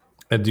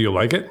 And do you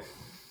like it?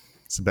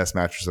 It's the best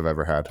mattress I've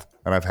ever had,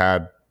 and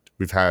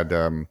we've had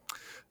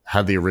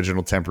the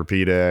original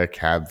Tempur-Pedic,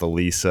 had the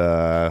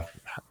Lisa.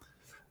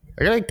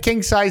 I got a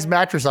king size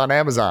mattress on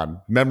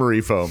Amazon,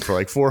 memory foam for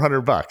like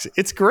 $400.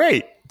 It's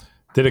great.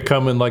 Did it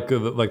come in like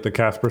the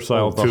Casper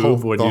style the tube? whole-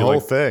 when the you whole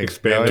like thing.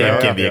 expand Yeah, it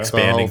out? Give the yeah.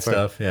 expanding The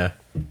whole stuff. Yeah.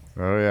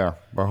 Oh yeah,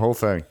 the whole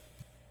thing.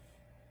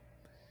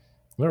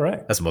 All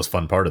right. That's the most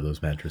fun part of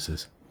those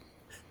mattresses.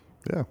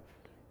 Yeah.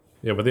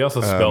 Yeah, but they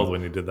also spelled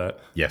when you did that.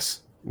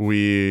 Yes.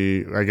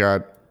 We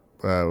got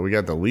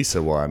the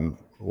Lisa one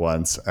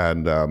once,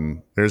 and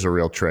there's a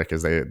real trick: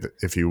 is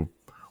if you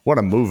want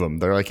to move them,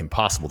 they're like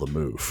impossible to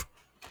move.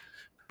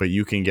 But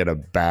you can get a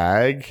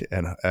bag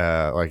and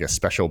like a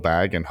special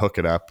bag and hook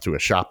it up to a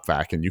shop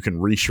vac, and you can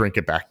re-shrink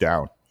it back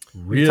down.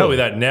 Really? Tell me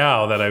that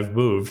now that I've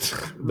moved.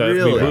 That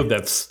Really? we moved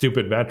that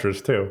stupid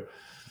mattress too.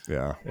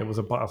 Yeah, It was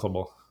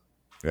impossible.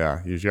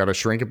 yeah. You got to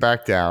shrink it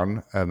back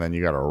down, and then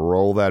you got to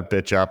roll that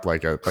bitch up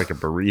like a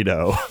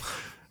burrito,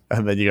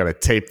 and then you got to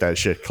tape that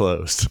shit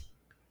closed.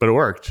 But it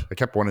worked. I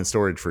kept one in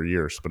storage for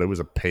years, but it was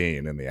a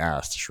pain in the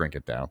ass to shrink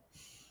it down.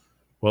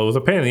 Well, it was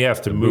a pain in the ass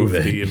to move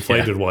it, the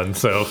inflated one.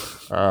 So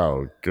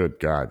Oh, good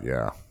God,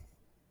 yeah.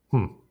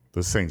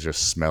 Those things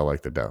just smell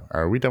like the devil.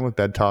 Are we done with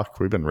bed talk?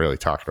 We've been really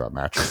talking about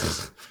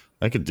mattresses.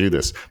 I could do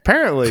this.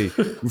 Apparently,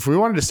 if we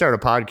wanted to start a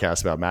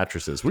podcast about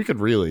mattresses, we could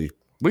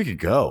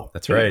go.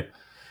 That's right.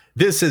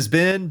 This has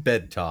been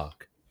Bed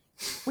Talk.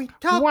 We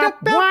talk Wah,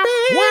 about wah,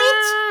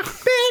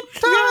 beds.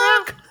 Bed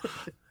Talk.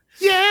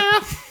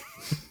 Yeah.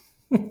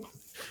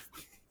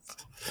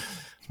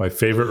 it's my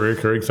favorite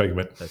recurring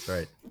segment. That's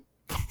right.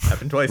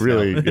 Happened twice.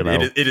 Really,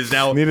 now. It is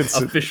now needed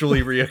to-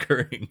 officially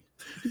reoccurring.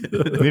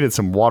 Needed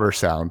some water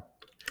sound.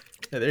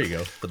 Yeah, there you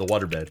go. For the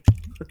waterbed.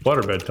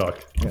 Waterbed talk.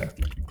 Yeah.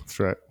 That's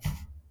right.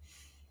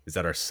 Is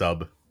that our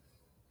sub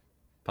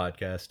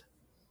podcast?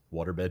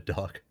 Waterbed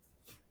Talk.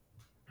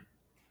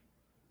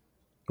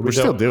 We're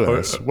still doing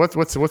this.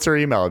 What's our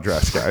email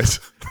address, guys?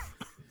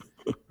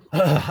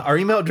 Our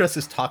email address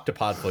is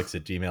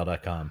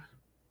talktopodflix@gmail.com.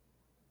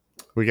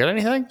 We get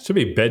anything? Should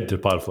be bed to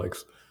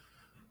Podflix.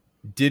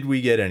 Did we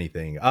get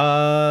anything?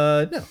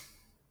 No.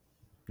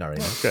 Not right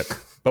now. Good.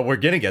 But we're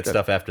going to get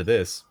stuff after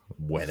this,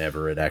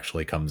 whenever it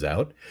actually comes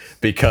out,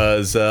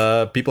 because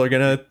people are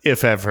going to...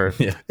 If ever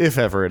it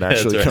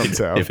actually That's right. comes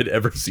out. If it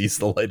ever sees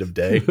the light of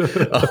day.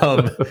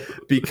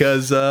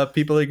 Because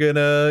people are going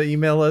to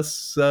email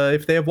us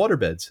if they have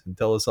waterbeds and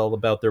tell us all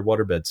about their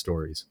waterbed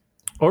stories.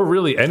 Or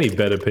really any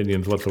bed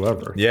opinions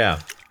whatsoever. Yeah.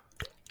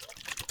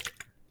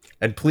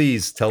 And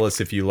please tell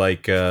us if you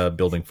like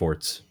building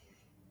forts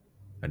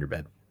on your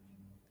bed,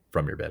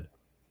 from your bed.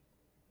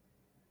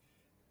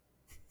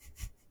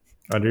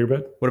 Under your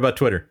bed? What about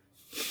Twitter?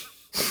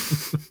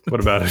 What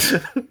about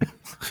it?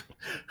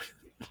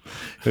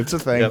 It's a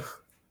thing. Yep.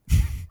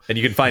 And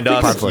you can find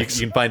us. Podflix.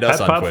 You can find us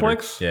At on Twitter.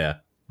 Podflix? Yeah,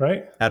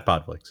 Right? at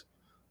Podflix.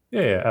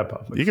 Yeah, at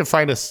Podflix. You can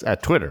find us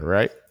at Twitter,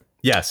 right?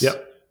 Yes.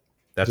 Yep.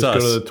 That's Just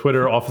us. go to the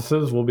Twitter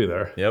offices. We'll be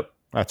there. Yep.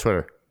 At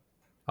Twitter.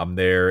 I'm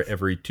there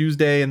every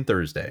Tuesday and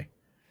Thursday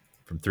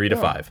from 3 to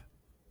 5.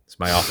 It's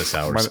my office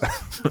hours.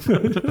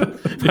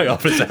 My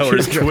office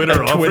hours. Twitter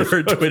at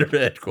office. Twitter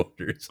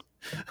headquarters.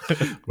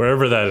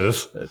 Wherever that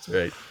is. That's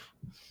right.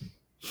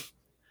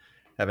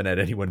 Haven't had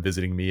anyone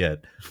visiting me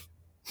yet.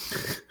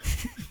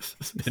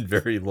 It's been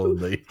very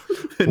lonely.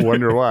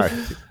 Wonder why.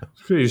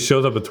 He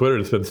shows up at Twitter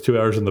and spends 2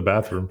 hours in the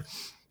bathroom.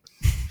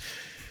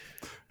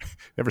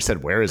 Never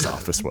said where his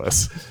office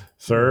was.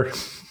 Sir,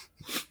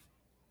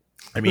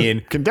 I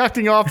mean,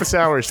 Conducting office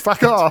hours.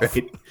 Fuck off.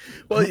 right?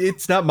 Well,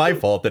 it's not my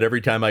fault that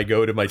every time I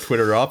go to my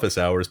Twitter office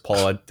hours,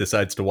 Paul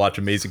decides to watch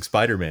Amazing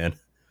Spider-Man.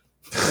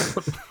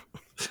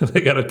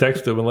 they got to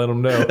text him and let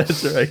him know.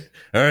 That's right.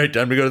 All right,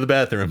 time to go to the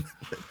bathroom.